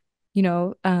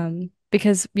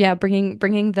 because yeah, bringing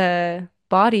the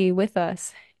body with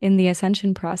us in the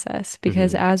ascension process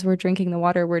because Hmm. as we're drinking the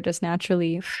water, we're just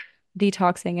naturally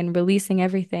detoxing and releasing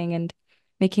everything and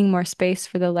making more space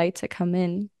for the light to come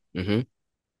in. Hmm.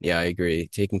 Yeah, I agree.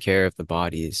 Taking care of the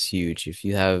body is huge. If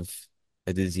you have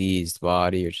a diseased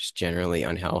body or just generally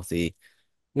unhealthy,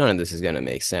 none of this is going to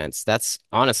make sense. That's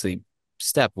honestly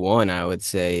step one, I would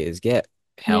say, is get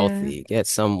Yeah. healthy, get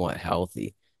somewhat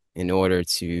healthy in order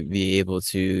to be able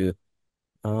to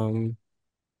um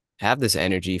have this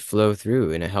energy flow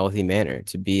through in a healthy manner,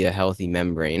 to be a healthy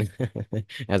membrane,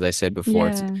 as I said before,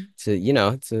 Yeah.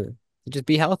 to just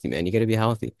be healthy, man. You got to be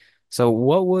healthy. So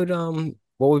what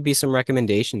would be some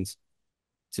recommendations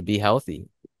to be healthy,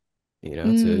 to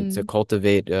Mm.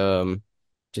 cultivate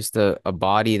just a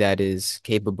body that is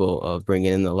capable of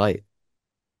bringing in the light.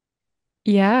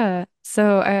 Yeah.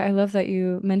 So I love that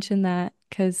you mentioned that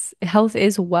because health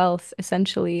is wealth,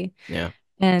 essentially. Yeah.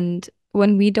 And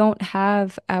when we don't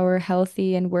have our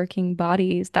healthy and working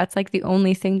bodies, that's like the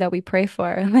only thing that we pray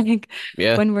for. Like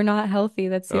Yeah. when we're not healthy,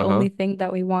 that's the Uh-huh. only thing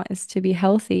that we want is to be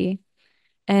healthy.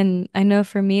 And I know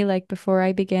for me, like before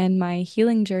I began my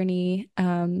healing journey,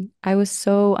 I was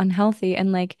so unhealthy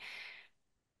and like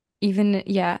even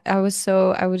yeah, I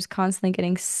was constantly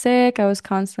getting sick. I was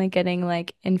constantly getting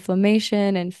like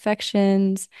inflammation,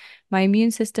 infections. My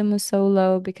immune system was so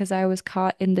low because I was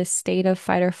caught in this state of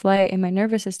fight or flight in my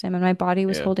nervous system, and my body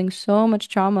was Yeah. holding so much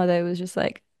trauma that it was just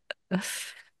like Yeah.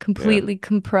 completely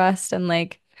compressed and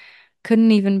like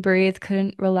couldn't even breathe,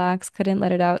 couldn't relax, couldn't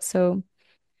let it out. So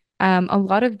a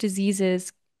lot of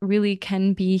diseases really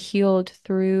can be healed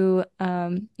through,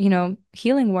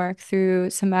 healing work, through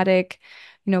somatic,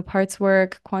 parts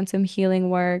work, quantum healing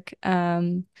work,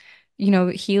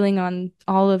 healing on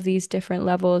all of these different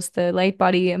levels, the light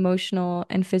body, emotional,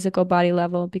 and physical body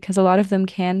level, because a lot of them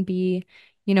can be,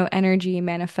 energy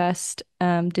manifest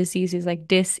diseases like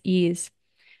dis-ease.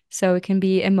 So it can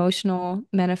be emotional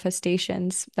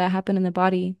manifestations that happen in the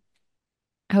body.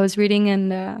 I was reading in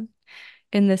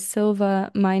the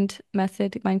Silva mind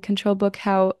control book,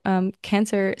 how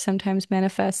cancer sometimes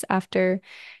manifests after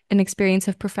an experience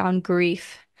of profound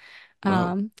grief.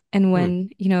 Wow. And Hmm. when,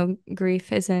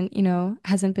 grief isn't,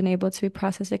 hasn't been able to be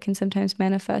processed, it can sometimes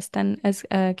manifest then as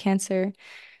cancer.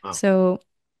 Wow. So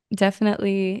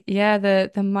definitely, yeah,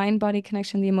 the mind body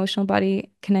connection, the emotional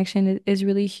body connection is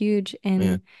really huge Yeah.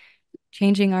 in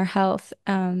changing our health.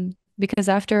 Because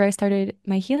after I started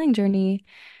my healing journey,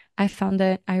 I found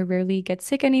that I rarely get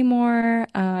sick anymore.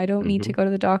 I don't need Hmm. to go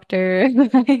to the doctor.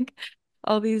 Like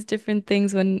all these different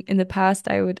things when in the past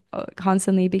I would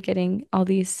constantly be getting all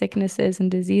these sicknesses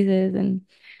and diseases. And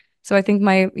so I think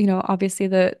obviously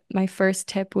my first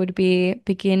tip would be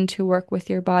begin to work with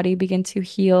your body, begin to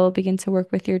heal, begin to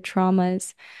work with your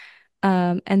traumas.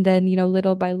 And then,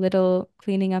 little by little,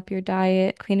 cleaning up your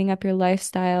diet, cleaning up your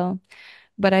lifestyle.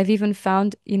 But I've even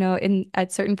found, in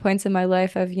at certain points in my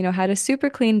life, I've, had a super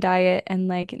clean diet and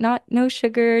like not no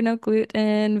sugar, no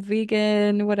gluten,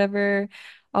 vegan, whatever,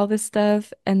 all this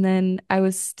stuff. And then I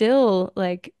was still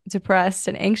like depressed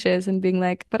and anxious and being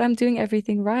like, but I'm doing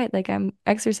everything right. Like I'm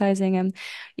exercising, I'm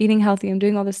eating healthy, I'm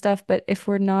doing all this stuff. But if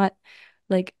we're not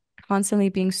like constantly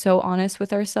being so honest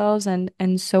with ourselves and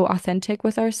so authentic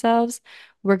with ourselves,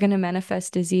 we're going to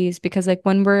manifest disease because like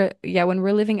when we're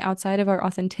living outside of our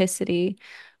authenticity,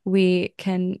 we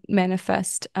can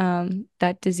manifest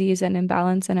that disease and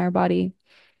imbalance in our body.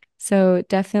 So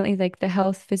definitely like the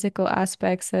health physical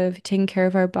aspects of taking care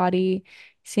of our body,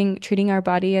 treating our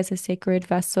body as a sacred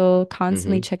vessel,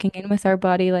 constantly Hmm. checking in with our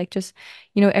body, like just,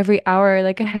 every hour,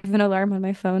 like I have an alarm on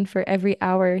my phone for every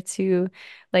hour to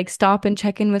like stop and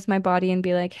check in with my body and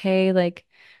be like, hey, like,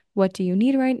 what do you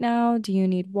need right now? Do you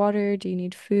need water? Do you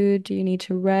need food? Do you need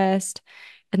to rest?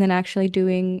 And then actually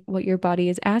doing what your body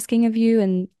is asking of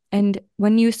you. And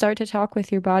when you start to talk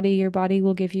with your body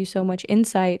will give you so much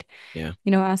insight, Yeah.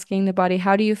 asking the body,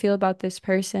 how do you feel about this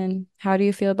person? How do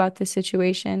you feel about this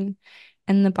situation?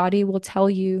 And the body will tell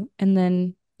you. And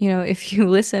then, if you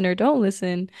listen or don't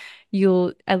listen,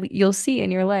 you'll see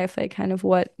in your life like kind of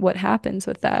what happens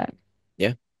with that.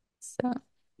 Yeah. So,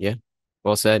 Yeah.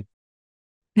 Well said.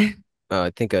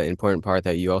 I think an important part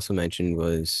that you also mentioned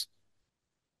was,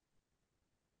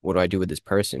 what do I do with this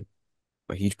person?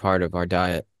 A huge part of our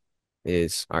diet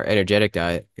is our energetic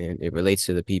diet, and it relates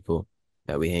to the people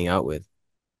that we hang out with.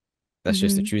 That's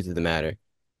just the hmm. truth of the matter.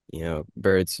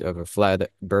 Birds of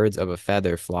a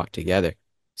feather flock together.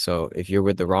 So if you're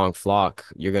with the wrong flock,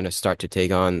 you're gonna start to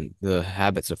take on the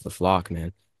habits of the flock,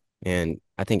 man. And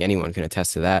I think anyone can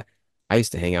attest to that. I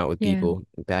used to hang out with Yeah. people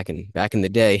back in the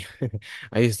day.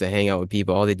 I used to hang out with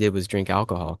people. All they did was drink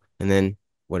alcohol. And then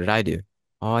what did I do?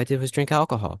 All I did was drink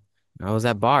alcohol. I was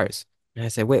at bars. And I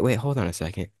said, wait, hold on a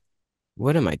second.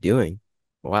 What am I doing?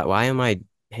 Why am I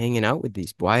hanging out with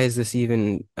these? Why is this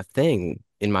even a thing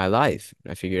in my life?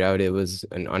 And I figured out it was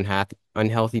an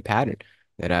unhealthy pattern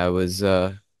that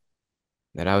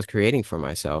that I was creating for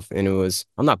myself. And it was,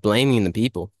 I'm not blaming the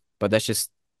people, but that's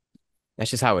just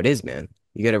how it is, man.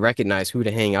 You got to recognize who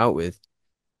to hang out with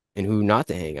and who not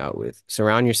to hang out with.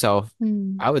 Surround yourself.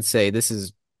 Mm. I would say this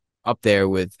is up there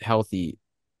with healthy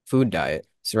food diet.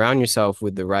 Surround yourself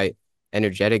with the right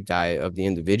energetic diet of the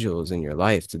individuals in your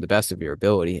life to the best of your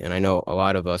ability. And I know a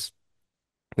lot of us,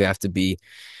 we have to be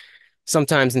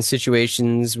sometimes in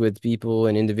situations with people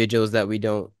and individuals that we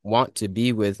don't want to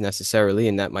be with necessarily,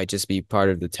 and that might just be part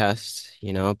of the test,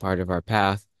 you know, part of our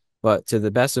path. But to the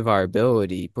best of our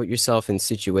ability, put yourself in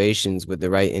situations with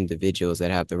the right individuals that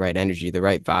have the right energy, the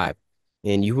right vibe,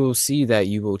 and you will see that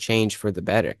you will change for the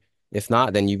better. If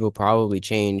not, then you will probably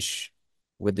change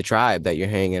with the tribe that you're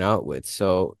hanging out with.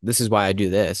 So this is why I do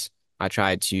this. I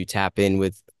try to tap in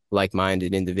with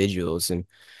like-minded individuals and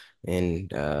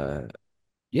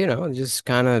you know, just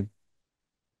kind of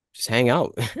just hang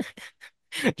out.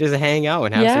 Just hang out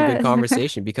and have some good Yeah.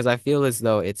 conversation because I feel as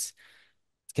though it's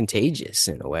contagious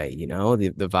in a way, you know,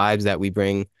 the vibes that we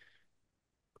bring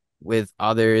with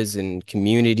others and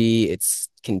community, it's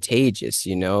contagious,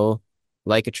 you know.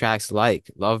 Like attracts like,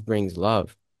 love brings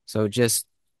love. So just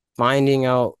finding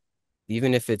out,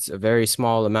 even if it's a very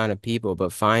small amount of people,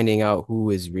 but finding out who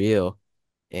is real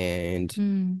and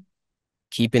Mm.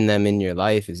 keeping them in your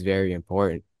life is very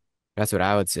important. That's what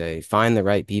I would say. Find the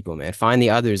right people, man. Find the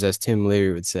others, as Tim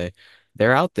Leary would say.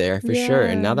 They're out there for sure.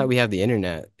 And now Yeah. that we have the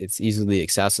internet, it's easily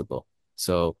accessible.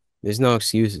 So there's no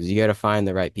excuses. You got to find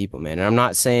the right people, man. And I'm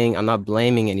not saying I'm not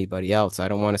blaming anybody else. I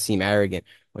don't want to seem arrogant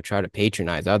or try to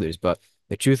patronize others. But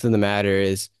the truth of the matter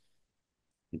is,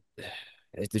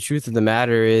 the truth of the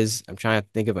matter is, I'm trying to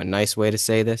think of a nice way to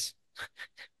say this,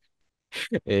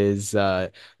 is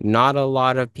not a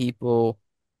lot of people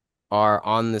are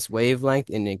on this wavelength,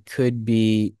 and it could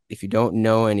be, if you don't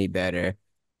know any better,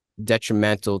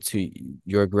 detrimental to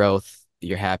your growth,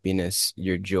 your happiness,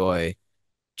 your joy,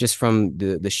 just from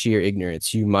the sheer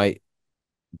ignorance. You might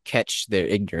catch their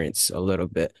ignorance a little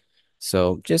bit.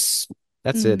 So just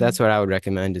that's it. That's Mm. what I would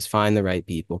recommend is find the right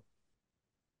people.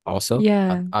 Also,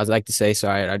 Yeah. I would like to say,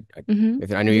 sorry, Hmm.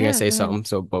 if I knew you were gonna Yeah, say go ahead. something,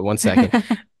 so but one second.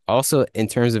 Also, in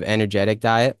terms of energetic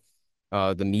diet,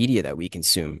 the media that we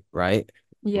consume, right?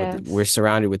 We're Yes.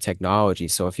 surrounded with technology.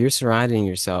 So if you're surrounding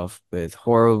yourself with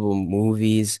horrible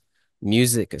movies,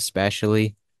 music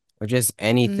especially, or just Mm.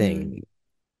 anything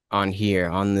on here,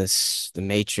 on this, the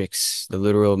matrix, the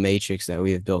literal matrix that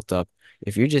we have built up,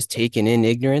 if you're just taking in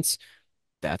ignorance,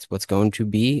 that's what's going to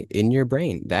be in your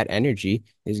brain. That energy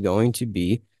is going to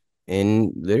be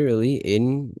in literally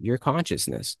in your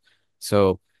consciousness.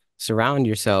 So surround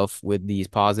yourself with these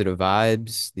positive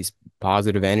vibes, these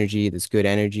positive energy, this good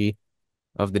energy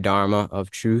of the Dharma, of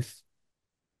truth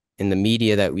in the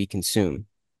media that we consume.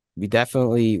 We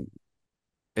definitely,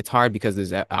 it's hard because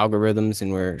there's algorithms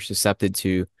and we're susceptible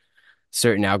to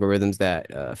certain algorithms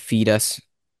that feed us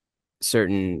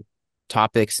certain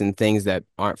topics and things that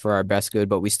aren't for our best good,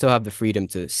 but we still have the freedom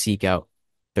to seek out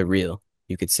the real,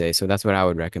 you could say. So that's what I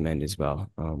would recommend as well.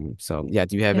 So yeah,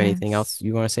 do you have anything Yes. else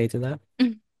you want to say to that?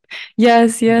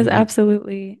 Yes, yes,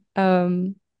 absolutely.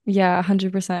 Yeah,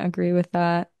 100% agree with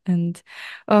that. And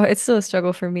oh, it's still a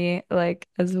struggle for me, like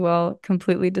as well,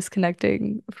 completely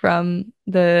disconnecting from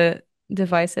the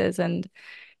devices and,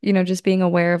 just being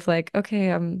aware of like,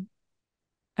 okay, I'm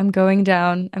going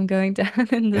down and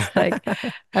just like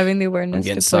having the I'm awareness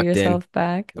getting to pull sucked in, yourself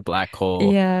back. the black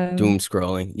hole, Yeah. doom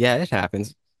scrolling. Yeah, it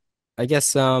happens. I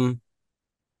guess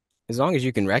as long as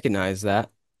you can recognize that,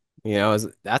 you know,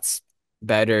 that's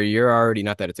better. You're already,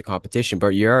 not that it's a competition, but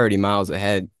you're already miles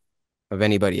ahead of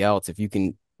anybody else if you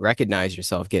can recognize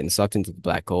yourself getting sucked into the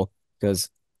black hole. Because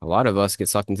a lot of us get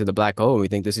sucked into the black hole and we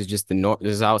think this is just this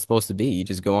is how it's supposed to be. You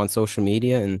just go on social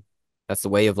media and that's the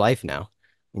way of life now.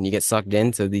 And you get sucked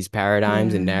into these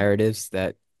paradigms and Yeah. narratives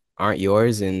that aren't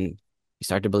yours and you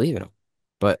start to believe in them.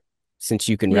 But since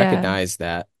you can Yeah. recognize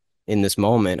that in this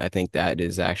moment, I think that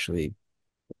is actually,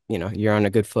 you know, you're on a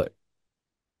good foot.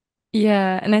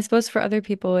 Yeah, and I suppose for other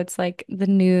people it's like the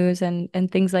news and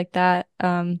things like that.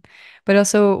 But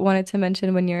also wanted to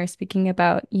mention when you're speaking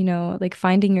about, like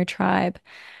finding your tribe,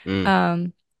 Mm,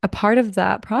 um, a part of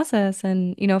that process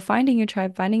and, finding your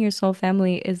tribe, finding your soul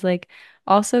family is like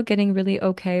also getting really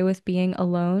okay with being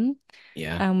alone,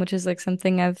 yeah. which is like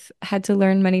something I've had to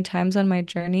learn many times on my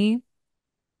journey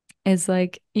is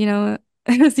like, you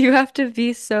have to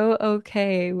be so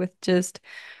okay with just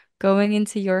going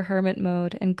into your hermit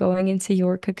mode and going into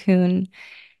your cocoon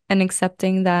and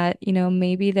accepting that,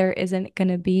 maybe there isn't going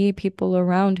to be people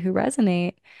around who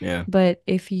resonate. Yeah. But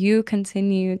if you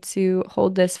continue to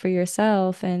hold this for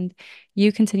yourself and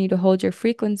you continue to hold your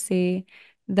frequency,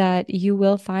 that you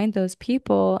will find those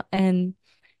people. And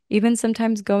even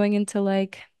sometimes going into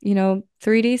like,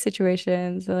 3D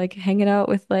situations, like hanging out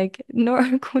with like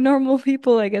normal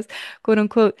people, I guess, quote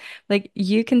unquote, like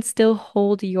you can still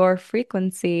hold your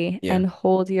frequency Yeah. and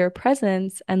hold your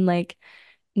presence and like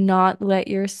not let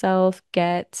yourself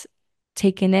get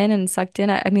taken in and sucked in.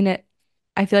 I mean,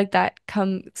 I feel like that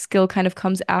skill kind of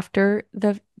comes after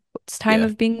the time Yeah.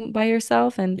 of being by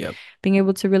yourself and Yep. being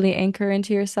able to really anchor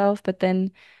into yourself, but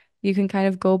then you can kind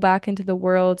of go back into the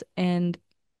world and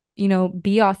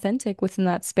be authentic within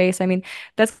that space. I mean,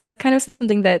 that's kind of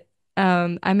something that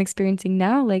I'm experiencing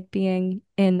now, like being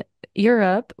in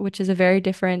Europe, which is a very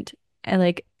different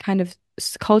like kind of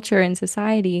culture and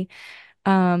society.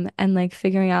 And like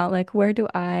figuring out like where do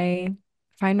I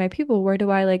find my people? Where do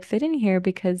I like fit in here?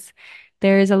 Because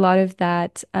there is a lot of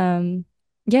that.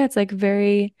 Yeah, it's like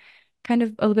very kind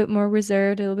of a little bit more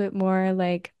reserved, a little bit more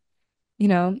like, you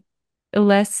know,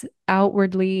 less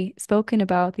outwardly spoken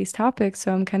about these topics.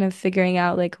 So I'm kind of figuring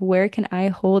out like where can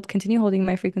I continue holding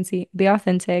my frequency, be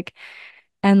authentic,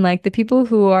 and like the people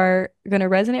who are gonna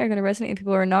resonate, and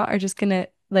people who are not are just gonna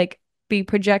like be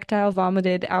projectile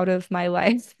vomited out of my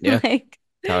life. Yeah. Like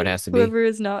That's how it has to be. whoever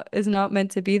is not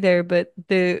meant to be there. But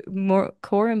the more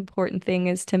core important thing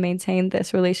is to maintain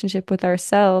this relationship with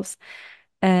ourselves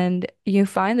and you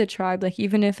find the tribe, like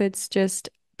even if it's just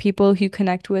people who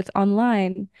connect with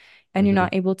online and you're Hmm.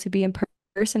 not able to be in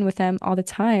person with them all the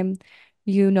time,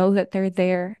 you know that they're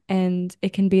there. And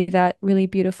it can be that really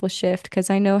beautiful shift because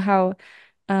I know how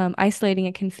isolating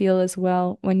it can feel as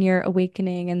well when you're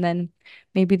awakening and then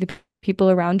maybe the people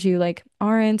around you like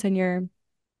aren't and you're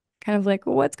kind of like,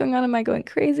 what's going on? Am I going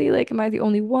crazy? Like, am I the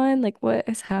only one? Like, what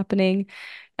is happening?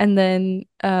 And then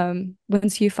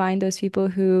once you find those people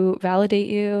who validate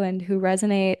you and who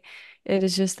resonate, it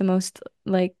is just the most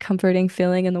like comforting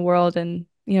feeling in the world. And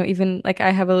even like I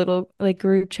have a little like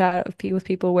group chat of with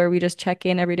people where we just check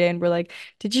in every day and we're like,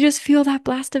 did you just feel that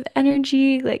blast of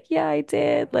energy? Like, yeah, I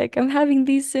did. Like, I'm having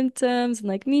these symptoms, and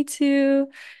like, me too.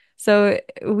 So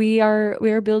we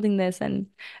are building this, and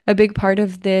a big part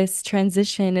of this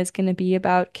transition is going to be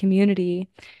about community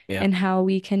Yeah. and how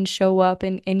we can show up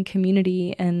in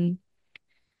community and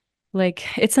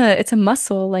like it's a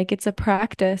muscle, like it's a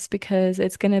practice because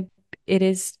it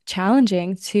is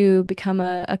challenging to become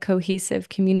a cohesive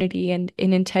community and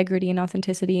in integrity and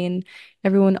authenticity and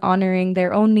everyone honoring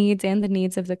their own needs and the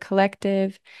needs of the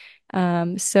collective.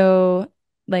 So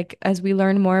like as we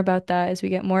learn more about that, as we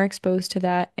get more exposed to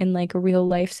that in like real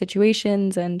life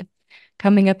situations and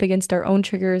coming up against our own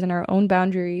triggers and our own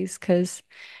boundaries, because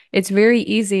it's very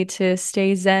easy to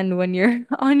stay zen when you're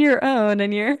on your own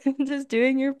and you're just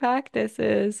doing your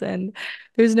practices and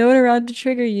there's no one around to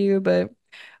trigger you. But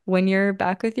when you're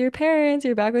back with your parents,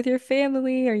 you're back with your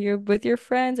family, or you're with your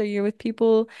friends, or you're with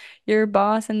people, your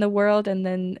boss in the world, and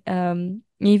then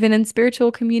even in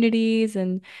spiritual communities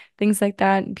and things like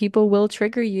that, people will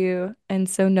trigger you. And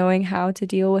so knowing how to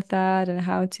deal with that and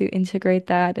how to integrate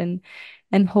that and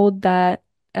hold that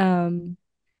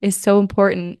is so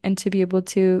important and to be able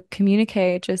to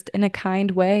communicate just in a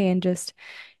kind way and just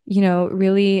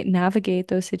really navigate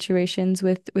those situations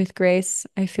with grace,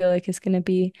 I feel like is going to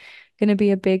be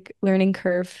a big learning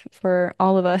curve for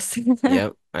all of us.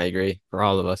 Yep. I agree. For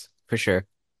all of us, for sure.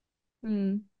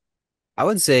 Mm. I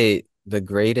would say the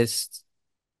greatest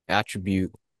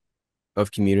attribute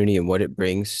of community and what it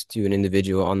brings to an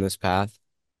individual on this path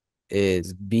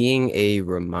is being a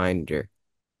reminder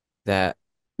that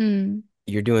Mm.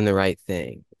 you're doing the right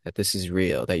thing, that this is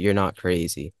real, that you're not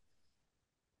crazy.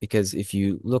 Because if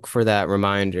you look for that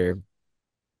reminder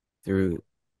through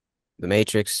the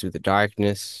matrix, through the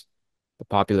darkness, the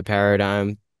popular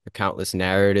paradigm, the countless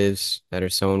narratives that are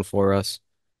sown for us,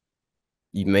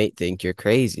 you may think you're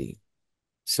crazy.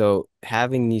 So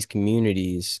having these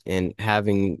communities and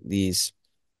having these,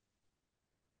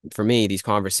 for me, these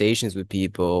conversations with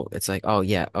people, it's like, oh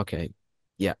yeah, okay.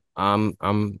 Yeah, I'm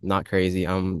not crazy.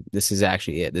 This is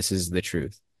actually it. This is the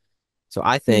truth. So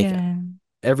I think Yeah.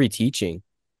 every teaching,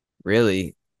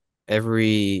 really,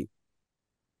 every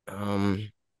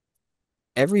um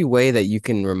every way that you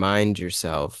can remind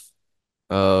yourself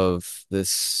of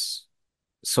this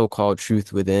so-called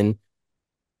truth within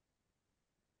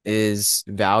is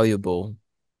valuable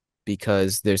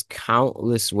because there's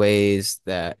countless ways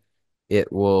that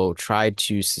it will try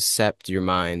to suscept your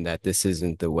mind that this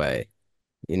isn't the way.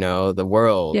 You know, the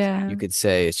world, you Yeah. could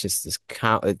say it's just this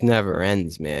count, it never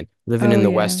ends, man. Living Oh in the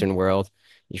yeah. Western world,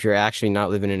 If you're actually not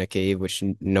living in a cave, which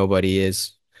nobody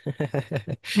is,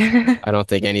 I don't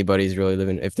think anybody's really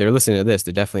living. If they're listening to this,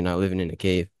 they're definitely not living in a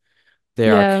cave.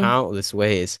 There are Yeah. countless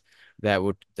ways that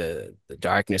would the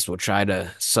darkness will try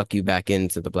to suck you back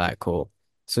into the black hole.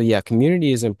 So yeah,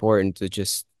 community is important to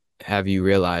just have you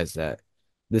realize that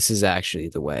this is actually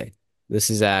the way. This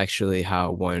is actually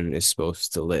how one is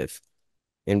supposed to live.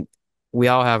 And we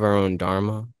all have our own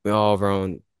dharma. We all have our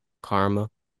own karma,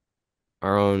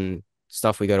 our own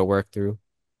stuff we got to work through,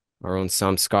 our own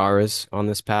samskaras on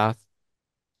this path.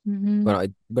 Hmm.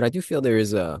 But I do feel there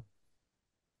is a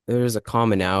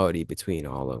commonality between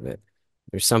all of it.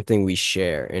 There's something we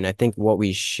share, and I think what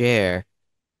we share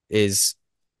is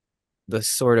the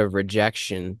sort of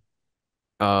rejection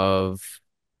of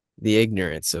the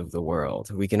ignorance of the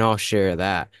world. We can all share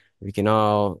that. We can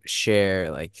all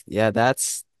share like, yeah,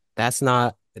 that's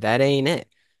not that ain't it.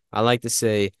 I like to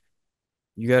say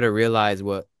you got to realize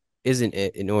what isn't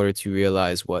it in order to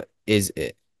realize what is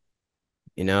it,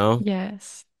 you know?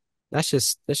 Yes. That's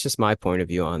just my point of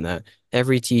view on that.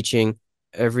 Every teaching,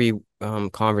 every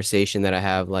conversation that I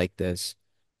have like this,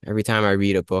 every time I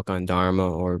read a book on Dharma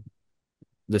or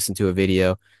listen to a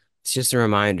video, it's just a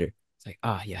reminder. It's like,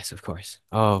 oh yes, of course.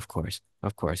 Oh, of course.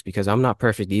 Of course. Because I'm not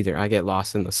perfect either. I get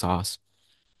lost in the sauce.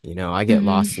 You know, I get Hmm.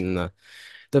 lost in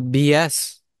the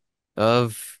BS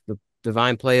of the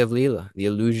divine play of Leela, the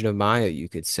illusion of Maya, you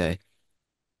could say.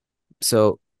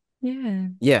 So Yeah.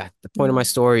 yeah, the point of my Mm.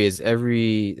 story is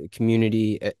every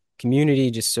community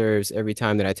just serves every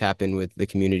time that I tap in with the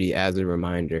community as a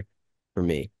reminder for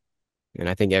me, and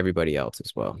I think everybody else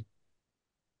as well.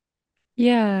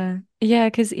 Yeah. Yeah,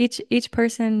 because each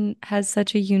person has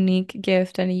such a unique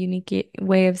gift and a unique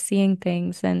way of seeing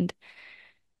things. And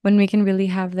when we can really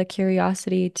have the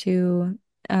curiosity to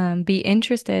be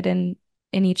interested in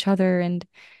each other and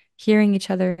hearing each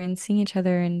other and seeing each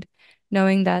other and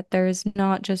knowing that there's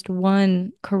not just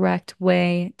one correct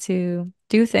way to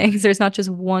do things. There's not just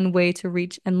one way to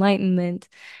reach enlightenment,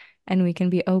 and we can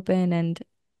be open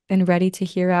and ready to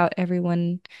hear out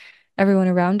everyone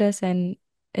around us and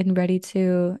ready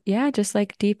to, yeah, just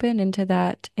like deepen into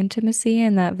that intimacy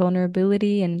and that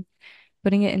vulnerability and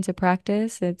putting it into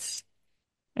practice.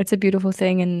 It's a beautiful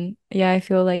thing. And yeah, I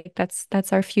feel like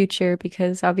that's our future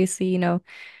because obviously,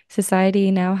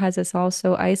 society now has us all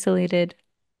so isolated.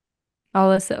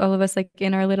 All of us like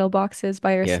in our little boxes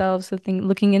by Yeah. ourselves, so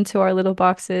looking into our little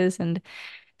boxes and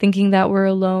thinking that we're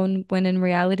alone when in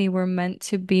reality we're meant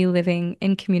to be living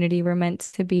in community. We're meant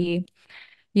to be,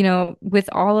 with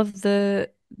all of the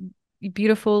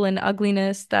beautiful and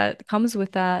ugliness that comes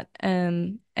with that,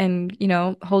 and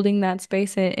holding that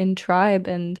space in tribe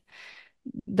and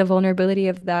the vulnerability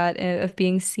of that, of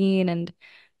being seen. And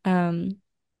um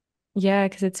yeah,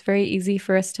 because it's very easy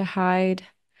for us to hide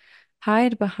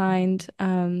behind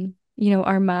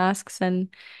our masks and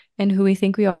who we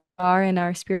think we are and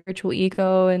our spiritual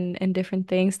ego and different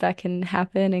things that can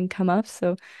happen and come up.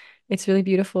 So it's really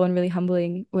beautiful and really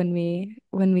humbling when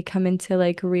we come into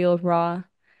like real raw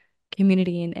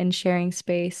community and sharing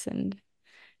space. And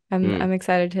Mm. I'm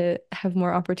excited to have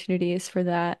more opportunities for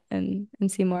that and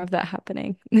see more of that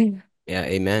happening. Yeah.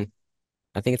 Amen.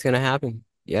 I think it's gonna happen.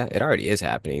 Yeah, it already is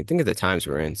happening. Think of the times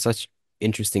we're in. Such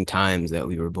interesting times that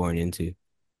we were born into.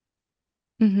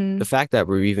 The Hmm. fact that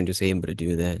we're even just able to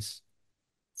do this,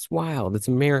 it's wild. It's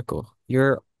a miracle.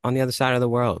 You're on the other side of the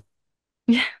world.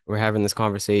 Yeah. We're having this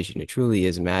conversation. It truly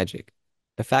is magic.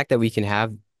 The fact that we can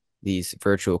have these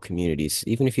virtual communities,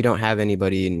 even if you don't have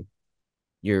anybody in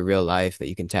your real life that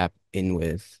you can tap in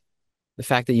with, the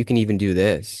fact that you can even do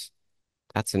this,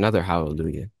 that's another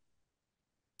hallelujah.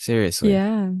 Seriously.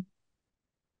 Yeah.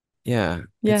 Yeah.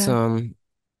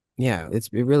 Yeah. It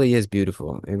really is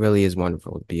beautiful. It really is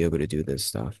wonderful to be able to do this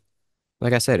stuff.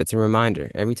 Like I said, it's a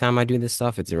reminder. Every time I do this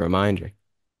stuff, it's a reminder.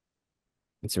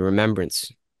 It's a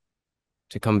remembrance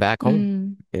to come back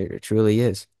home. Mm. It truly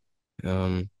is.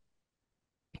 Um,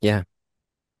 yeah.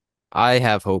 I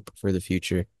have hope for the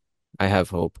future. I have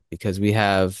hope because we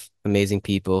have amazing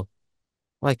people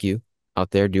like you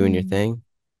out there doing your Mm. thing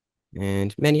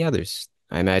and many others.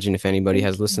 I imagine if anybody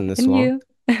has Thank you. listened this And long,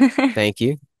 you. thank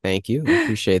you. Thank you. I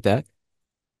appreciate that.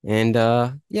 And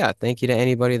yeah, thank you to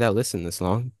anybody that listened this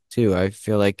long too. I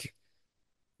feel like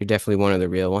you're definitely one of the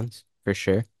real ones for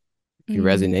sure. If you Mm.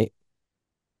 resonate.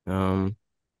 Um,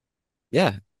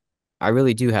 yeah, I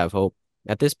really do have hope.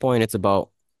 At this point, it's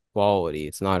about quality.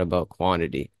 It's not about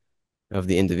quantity of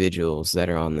the individuals that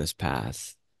are on this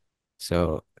path.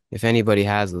 So if anybody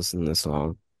has listened this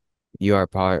long, you are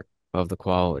part of the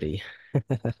quality.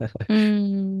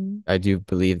 Mm. I do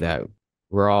believe that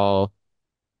we're all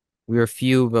we're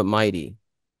few but mighty.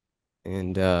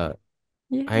 And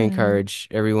I Yeah. encourage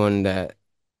everyone that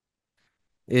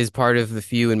is part of the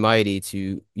few and mighty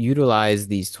to utilize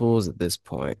these tools at this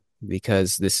point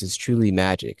because this is truly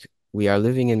magic. We are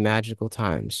living in magical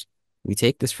times. We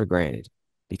take this for granted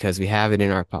because we have it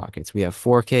in our pockets. We have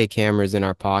 4K cameras in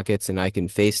our pockets, and I can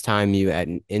FaceTime you at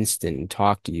an instant and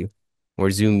talk to you,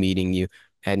 or Zoom meeting you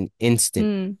at an instant,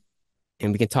 Mm,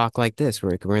 and we can talk like this,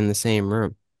 where we're in the same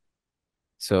room.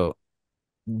 So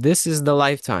this is the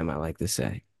lifetime, I like to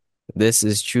say. This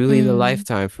is truly the mm,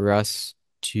 lifetime for us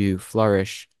to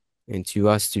flourish and to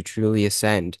us to truly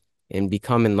ascend and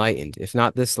become enlightened. If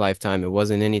not this lifetime, it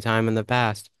wasn't any time in the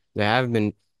past. There have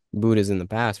been Buddhas in the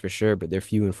past for sure, but they're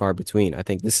few and far between. I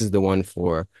think this is the one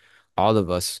for all of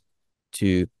us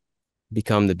to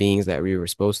become the beings that we were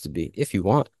supposed to be. If you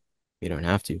want, you don't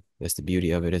have to. That's the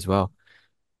beauty of it as well.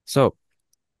 So,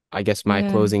 I guess my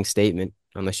yeah. closing statement,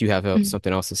 unless you have Mm,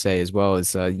 something else to say as well,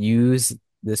 is use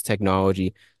this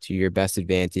technology to your best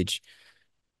advantage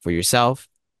for yourself,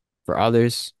 for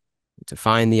others, to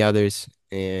find the others,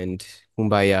 and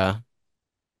kumbaya,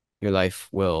 your life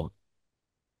will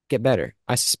get better.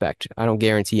 I suspect. I don't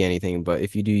guarantee anything, but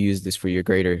if you do use this for your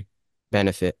greater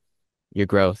benefit, your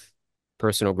growth,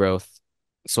 personal growth,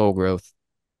 soul growth,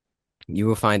 you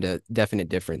will find a definite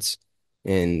difference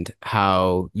in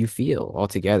how you feel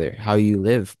altogether, how you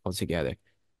live altogether.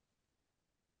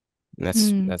 And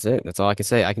mm. that's it. That's all I can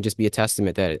say. I can just be a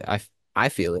testament that I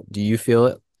feel it. Do you feel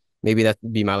it? Maybe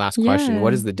that'd be my last question.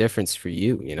 What Yeah. is the difference for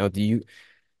you? Do you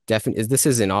definitely is this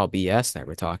isn't all BS that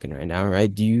we're talking right now,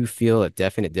 right? Do you feel a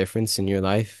definite difference in your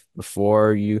life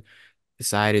before you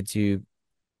decided to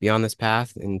be on this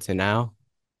path and to now?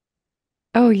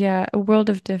 Oh, yeah. A world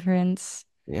of difference.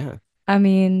 Yeah. I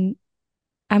mean,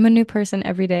 I'm a new person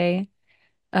every day,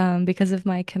 because of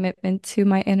my commitment to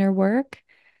my inner work.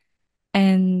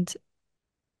 And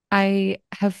I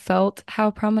have felt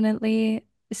how prominently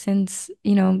since,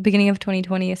 beginning of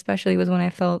 2020, especially was when I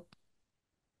felt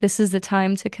this is the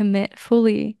time to commit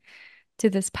fully to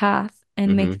this path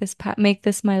and Mm-hmm. make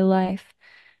this my life,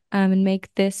 and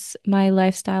make this my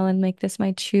lifestyle and make this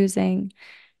my choosing.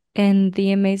 And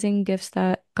the amazing gifts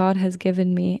that God has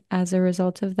given me as a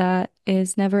result of that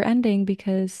is never ending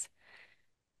because,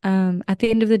 at the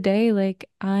end of the day, like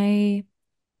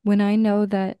when I know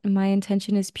that my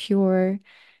intention is pure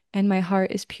and my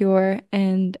heart is pure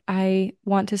and I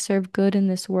want to serve good in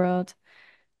this world,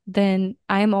 then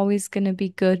I'm always going to be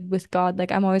good with God.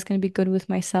 Like I'm always going to be good with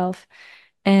myself.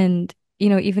 And,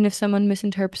 even if someone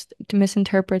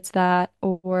misinterprets that,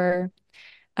 or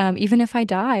even if I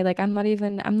die, like I'm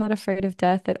not afraid of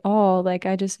death at all. Like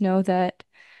I just know that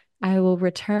I will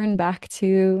return back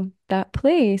to that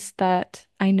place that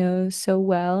I know so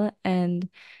well and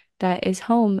that is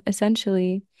home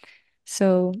essentially.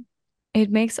 So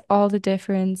it makes all the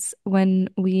difference when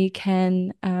we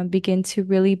can, begin to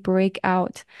really break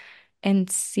out and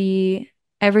see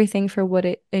everything for what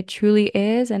it truly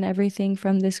is and everything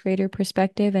from this greater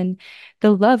perspective. And the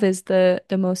love is the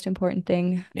most important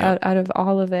thing Yeah. out of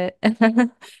all of it.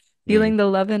 Mm. Feeling the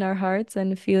love in our hearts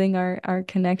and feeling our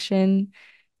connection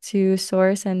to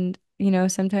source. And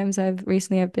sometimes I've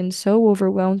been so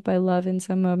overwhelmed by love in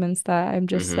some moments that I'm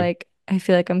just Mm-hmm. like I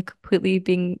feel like I'm completely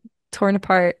being torn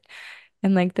apart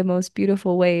in like the most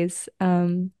beautiful ways.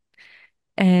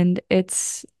 And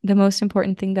it's the most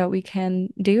important thing that we can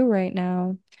do right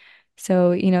now.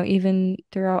 So, even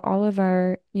throughout all of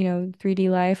our, 3D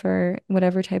life or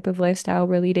whatever type of lifestyle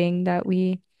we're leading, that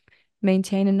we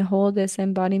maintain and hold this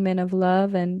embodiment of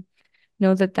love and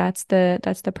know that that's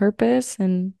the purpose.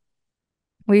 And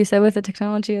what you said with the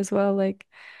technology as well, like,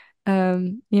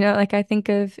 like I think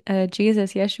of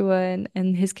Jesus, Yeshua,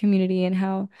 and his community and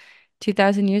how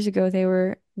 2000 years ago they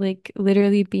were like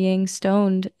literally being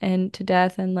stoned and to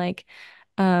death and like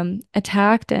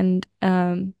attacked and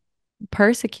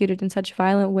persecuted in such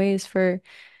violent ways for,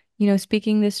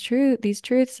 speaking these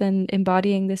truths and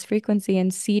embodying this frequency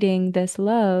and seeding this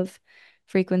love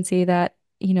frequency that,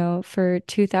 for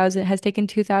 2000 has taken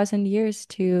 2000 years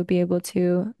to be able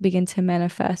to begin to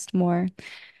manifest more.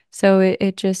 So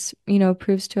it just,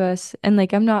 proves to us, and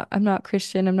like I'm not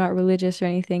Christian, I'm not religious or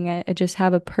anything. I just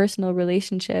have a personal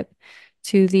relationship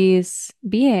to these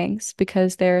beings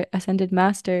because they're ascended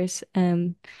masters,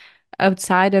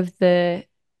 outside of the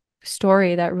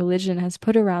story that religion has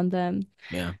put around them.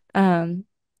 Yeah. Um,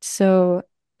 so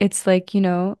it's like,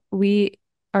 we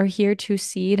are here to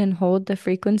seed and hold the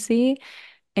frequency.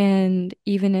 And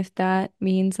even if that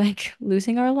means like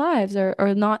losing our lives or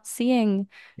not seeing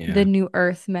the Yeah. new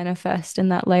earth manifest in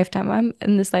that lifetime,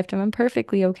 I'm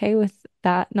perfectly okay with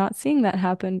that, not seeing that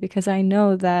happen because I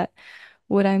know that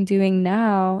what I'm doing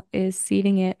now is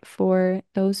seeding it for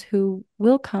those who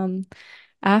will come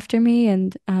after me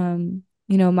and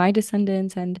my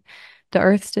descendants and the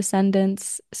earth's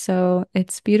descendants. So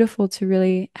it's beautiful to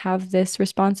really have this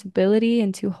responsibility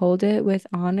and to hold it with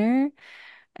honor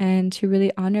and to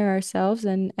really honor ourselves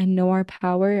and know our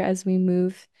power as we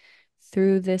move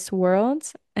through this world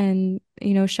and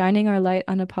shining our light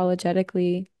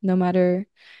unapologetically no matter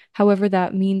however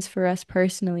that means for us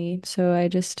personally. So I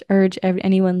just urge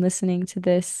anyone listening to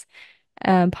this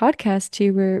podcast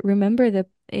to remember the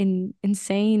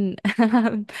insane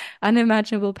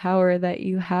unimaginable power that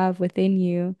you have within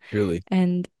you Truly.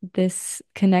 and this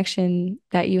connection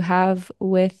that you have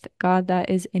with God that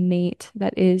is innate,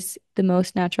 that is the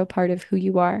most natural part of who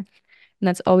you are, and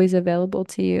that's always available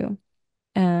to you.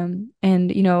 And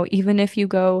even if you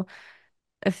go,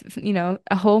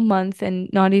 a whole month and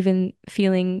not even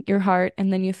feeling your heart,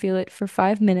 and then you feel it for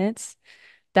 5 minutes,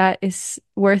 that is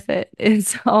worth it.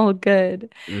 It's all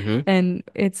good, Hmm. and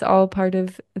it's all part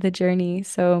of the journey.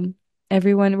 So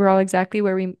we're all exactly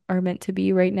where we are meant to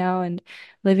be right now and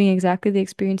living exactly the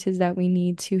experiences that we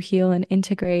need to heal and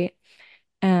integrate.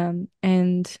 And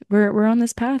we're on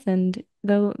this path and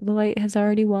the light has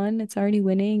already won. It's already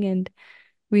winning and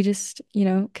we just,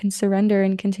 can surrender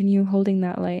and continue holding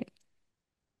that light.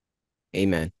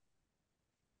 Amen.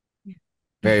 Yeah.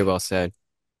 Very well said.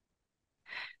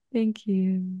 Thank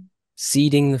you.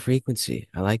 Seeding the frequency.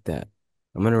 I like that.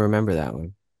 I'm gonna remember that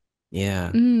one.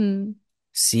 Yeah. Mm,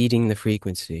 Seeding the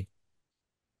frequency.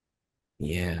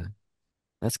 Yeah.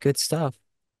 That's good stuff.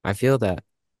 I feel that.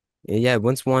 Yeah,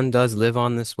 once one does live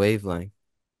on this wavelength,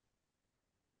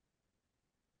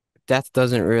 death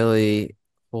doesn't really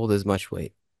hold as much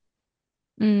weight.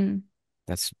 mm,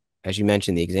 That's, as you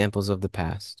mentioned, the examples of the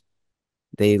past.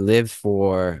 They lived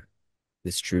for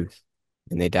this truth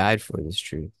and they died for this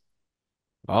truth.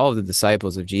 All of the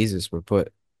disciples of Jesus were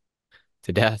put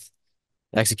to death,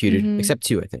 executed, mm-hmm. except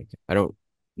two, I think. I don't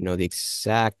know the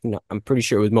exact, no, I'm pretty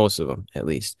sure it was most of them, at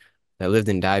least, that lived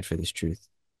and died for this truth.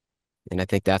 And I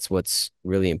think that's what's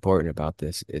really important about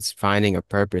this. It's finding a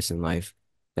purpose in life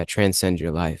that transcends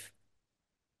your life.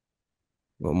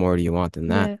 What more do you want than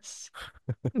that? Yes.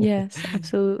 Yes,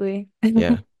 absolutely.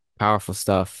 Yeah, powerful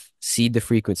stuff. Seed the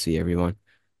frequency, everyone.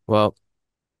 Well,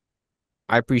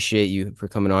 I appreciate you for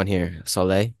coming on here.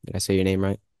 Soleil, did I say your name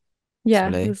right? Yeah,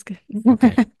 it Soleil? was good.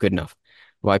 Okay, good enough.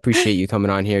 Well, I appreciate you coming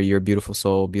on here. You're a beautiful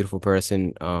soul, beautiful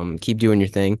person. Keep doing your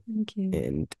thing. Thank you.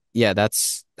 And yeah,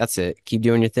 that's it. Keep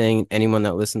doing your thing. Anyone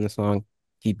that listens to the song,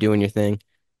 keep doing your thing.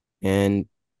 And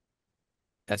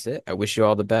that's it. I wish you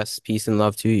all the best. Peace and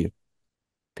love to you.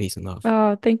 Peace and love.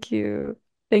 Oh, thank you.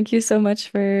 Thank you so much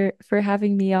for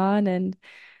having me on and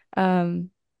um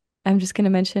I'm just going to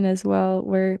mention as well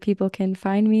where people can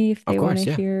find me if Of they want to course,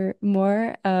 yeah. hear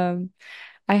more.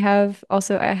 I have a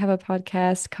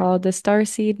podcast called the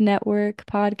Starseed Network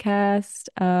podcast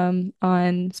on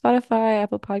Spotify,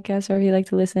 Apple Podcasts, wherever you like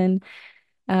to listen.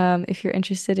 If you're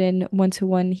interested in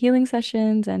one-to-one healing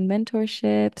sessions and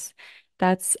mentorships,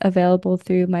 that's available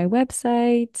through my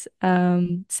website,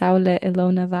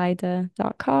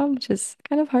 sauleilonavaida.com, which is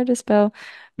kind of hard to spell,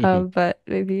 Hmm. but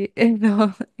maybe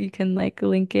you can like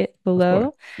link it Of course.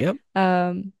 below. Yep.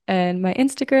 And my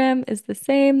Instagram is the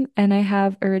same, and I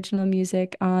have original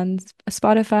music on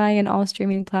Spotify and all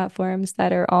streaming platforms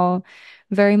that are all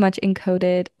very much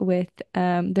encoded with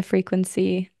the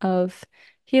frequency of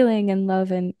healing and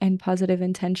love and positive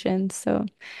intentions. So if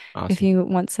Awesome. you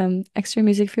want some extra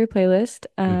music for your playlist,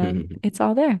 Hmm. it's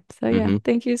all there. So yeah, Hmm.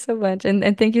 thank you so much. And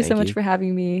thank you so Thank much you. for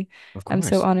having me. Of I'm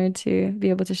so course. honored to be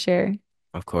able to share.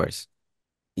 Of course.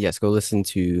 Yes, go listen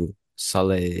to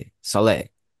Soleil,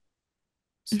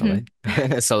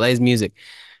 Mhm. Soleil's music.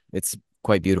 It's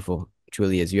quite beautiful. It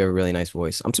truly is. You have a really nice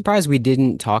voice. I'm surprised we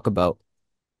didn't talk about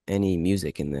any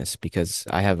music in this because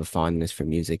I have a fondness for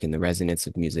music and the resonance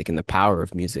of music and the power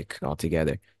of music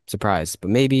altogether. Surprised, but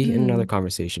maybe in another Mm.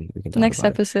 conversation we can talk Next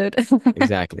about it. episode.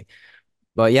 Exactly.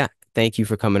 But yeah, thank you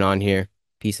for coming on here.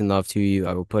 Peace and love to you.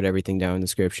 I will put everything down in the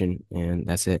description, and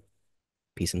that's it.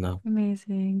 Peace and love.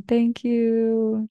 Amazing. Thank you.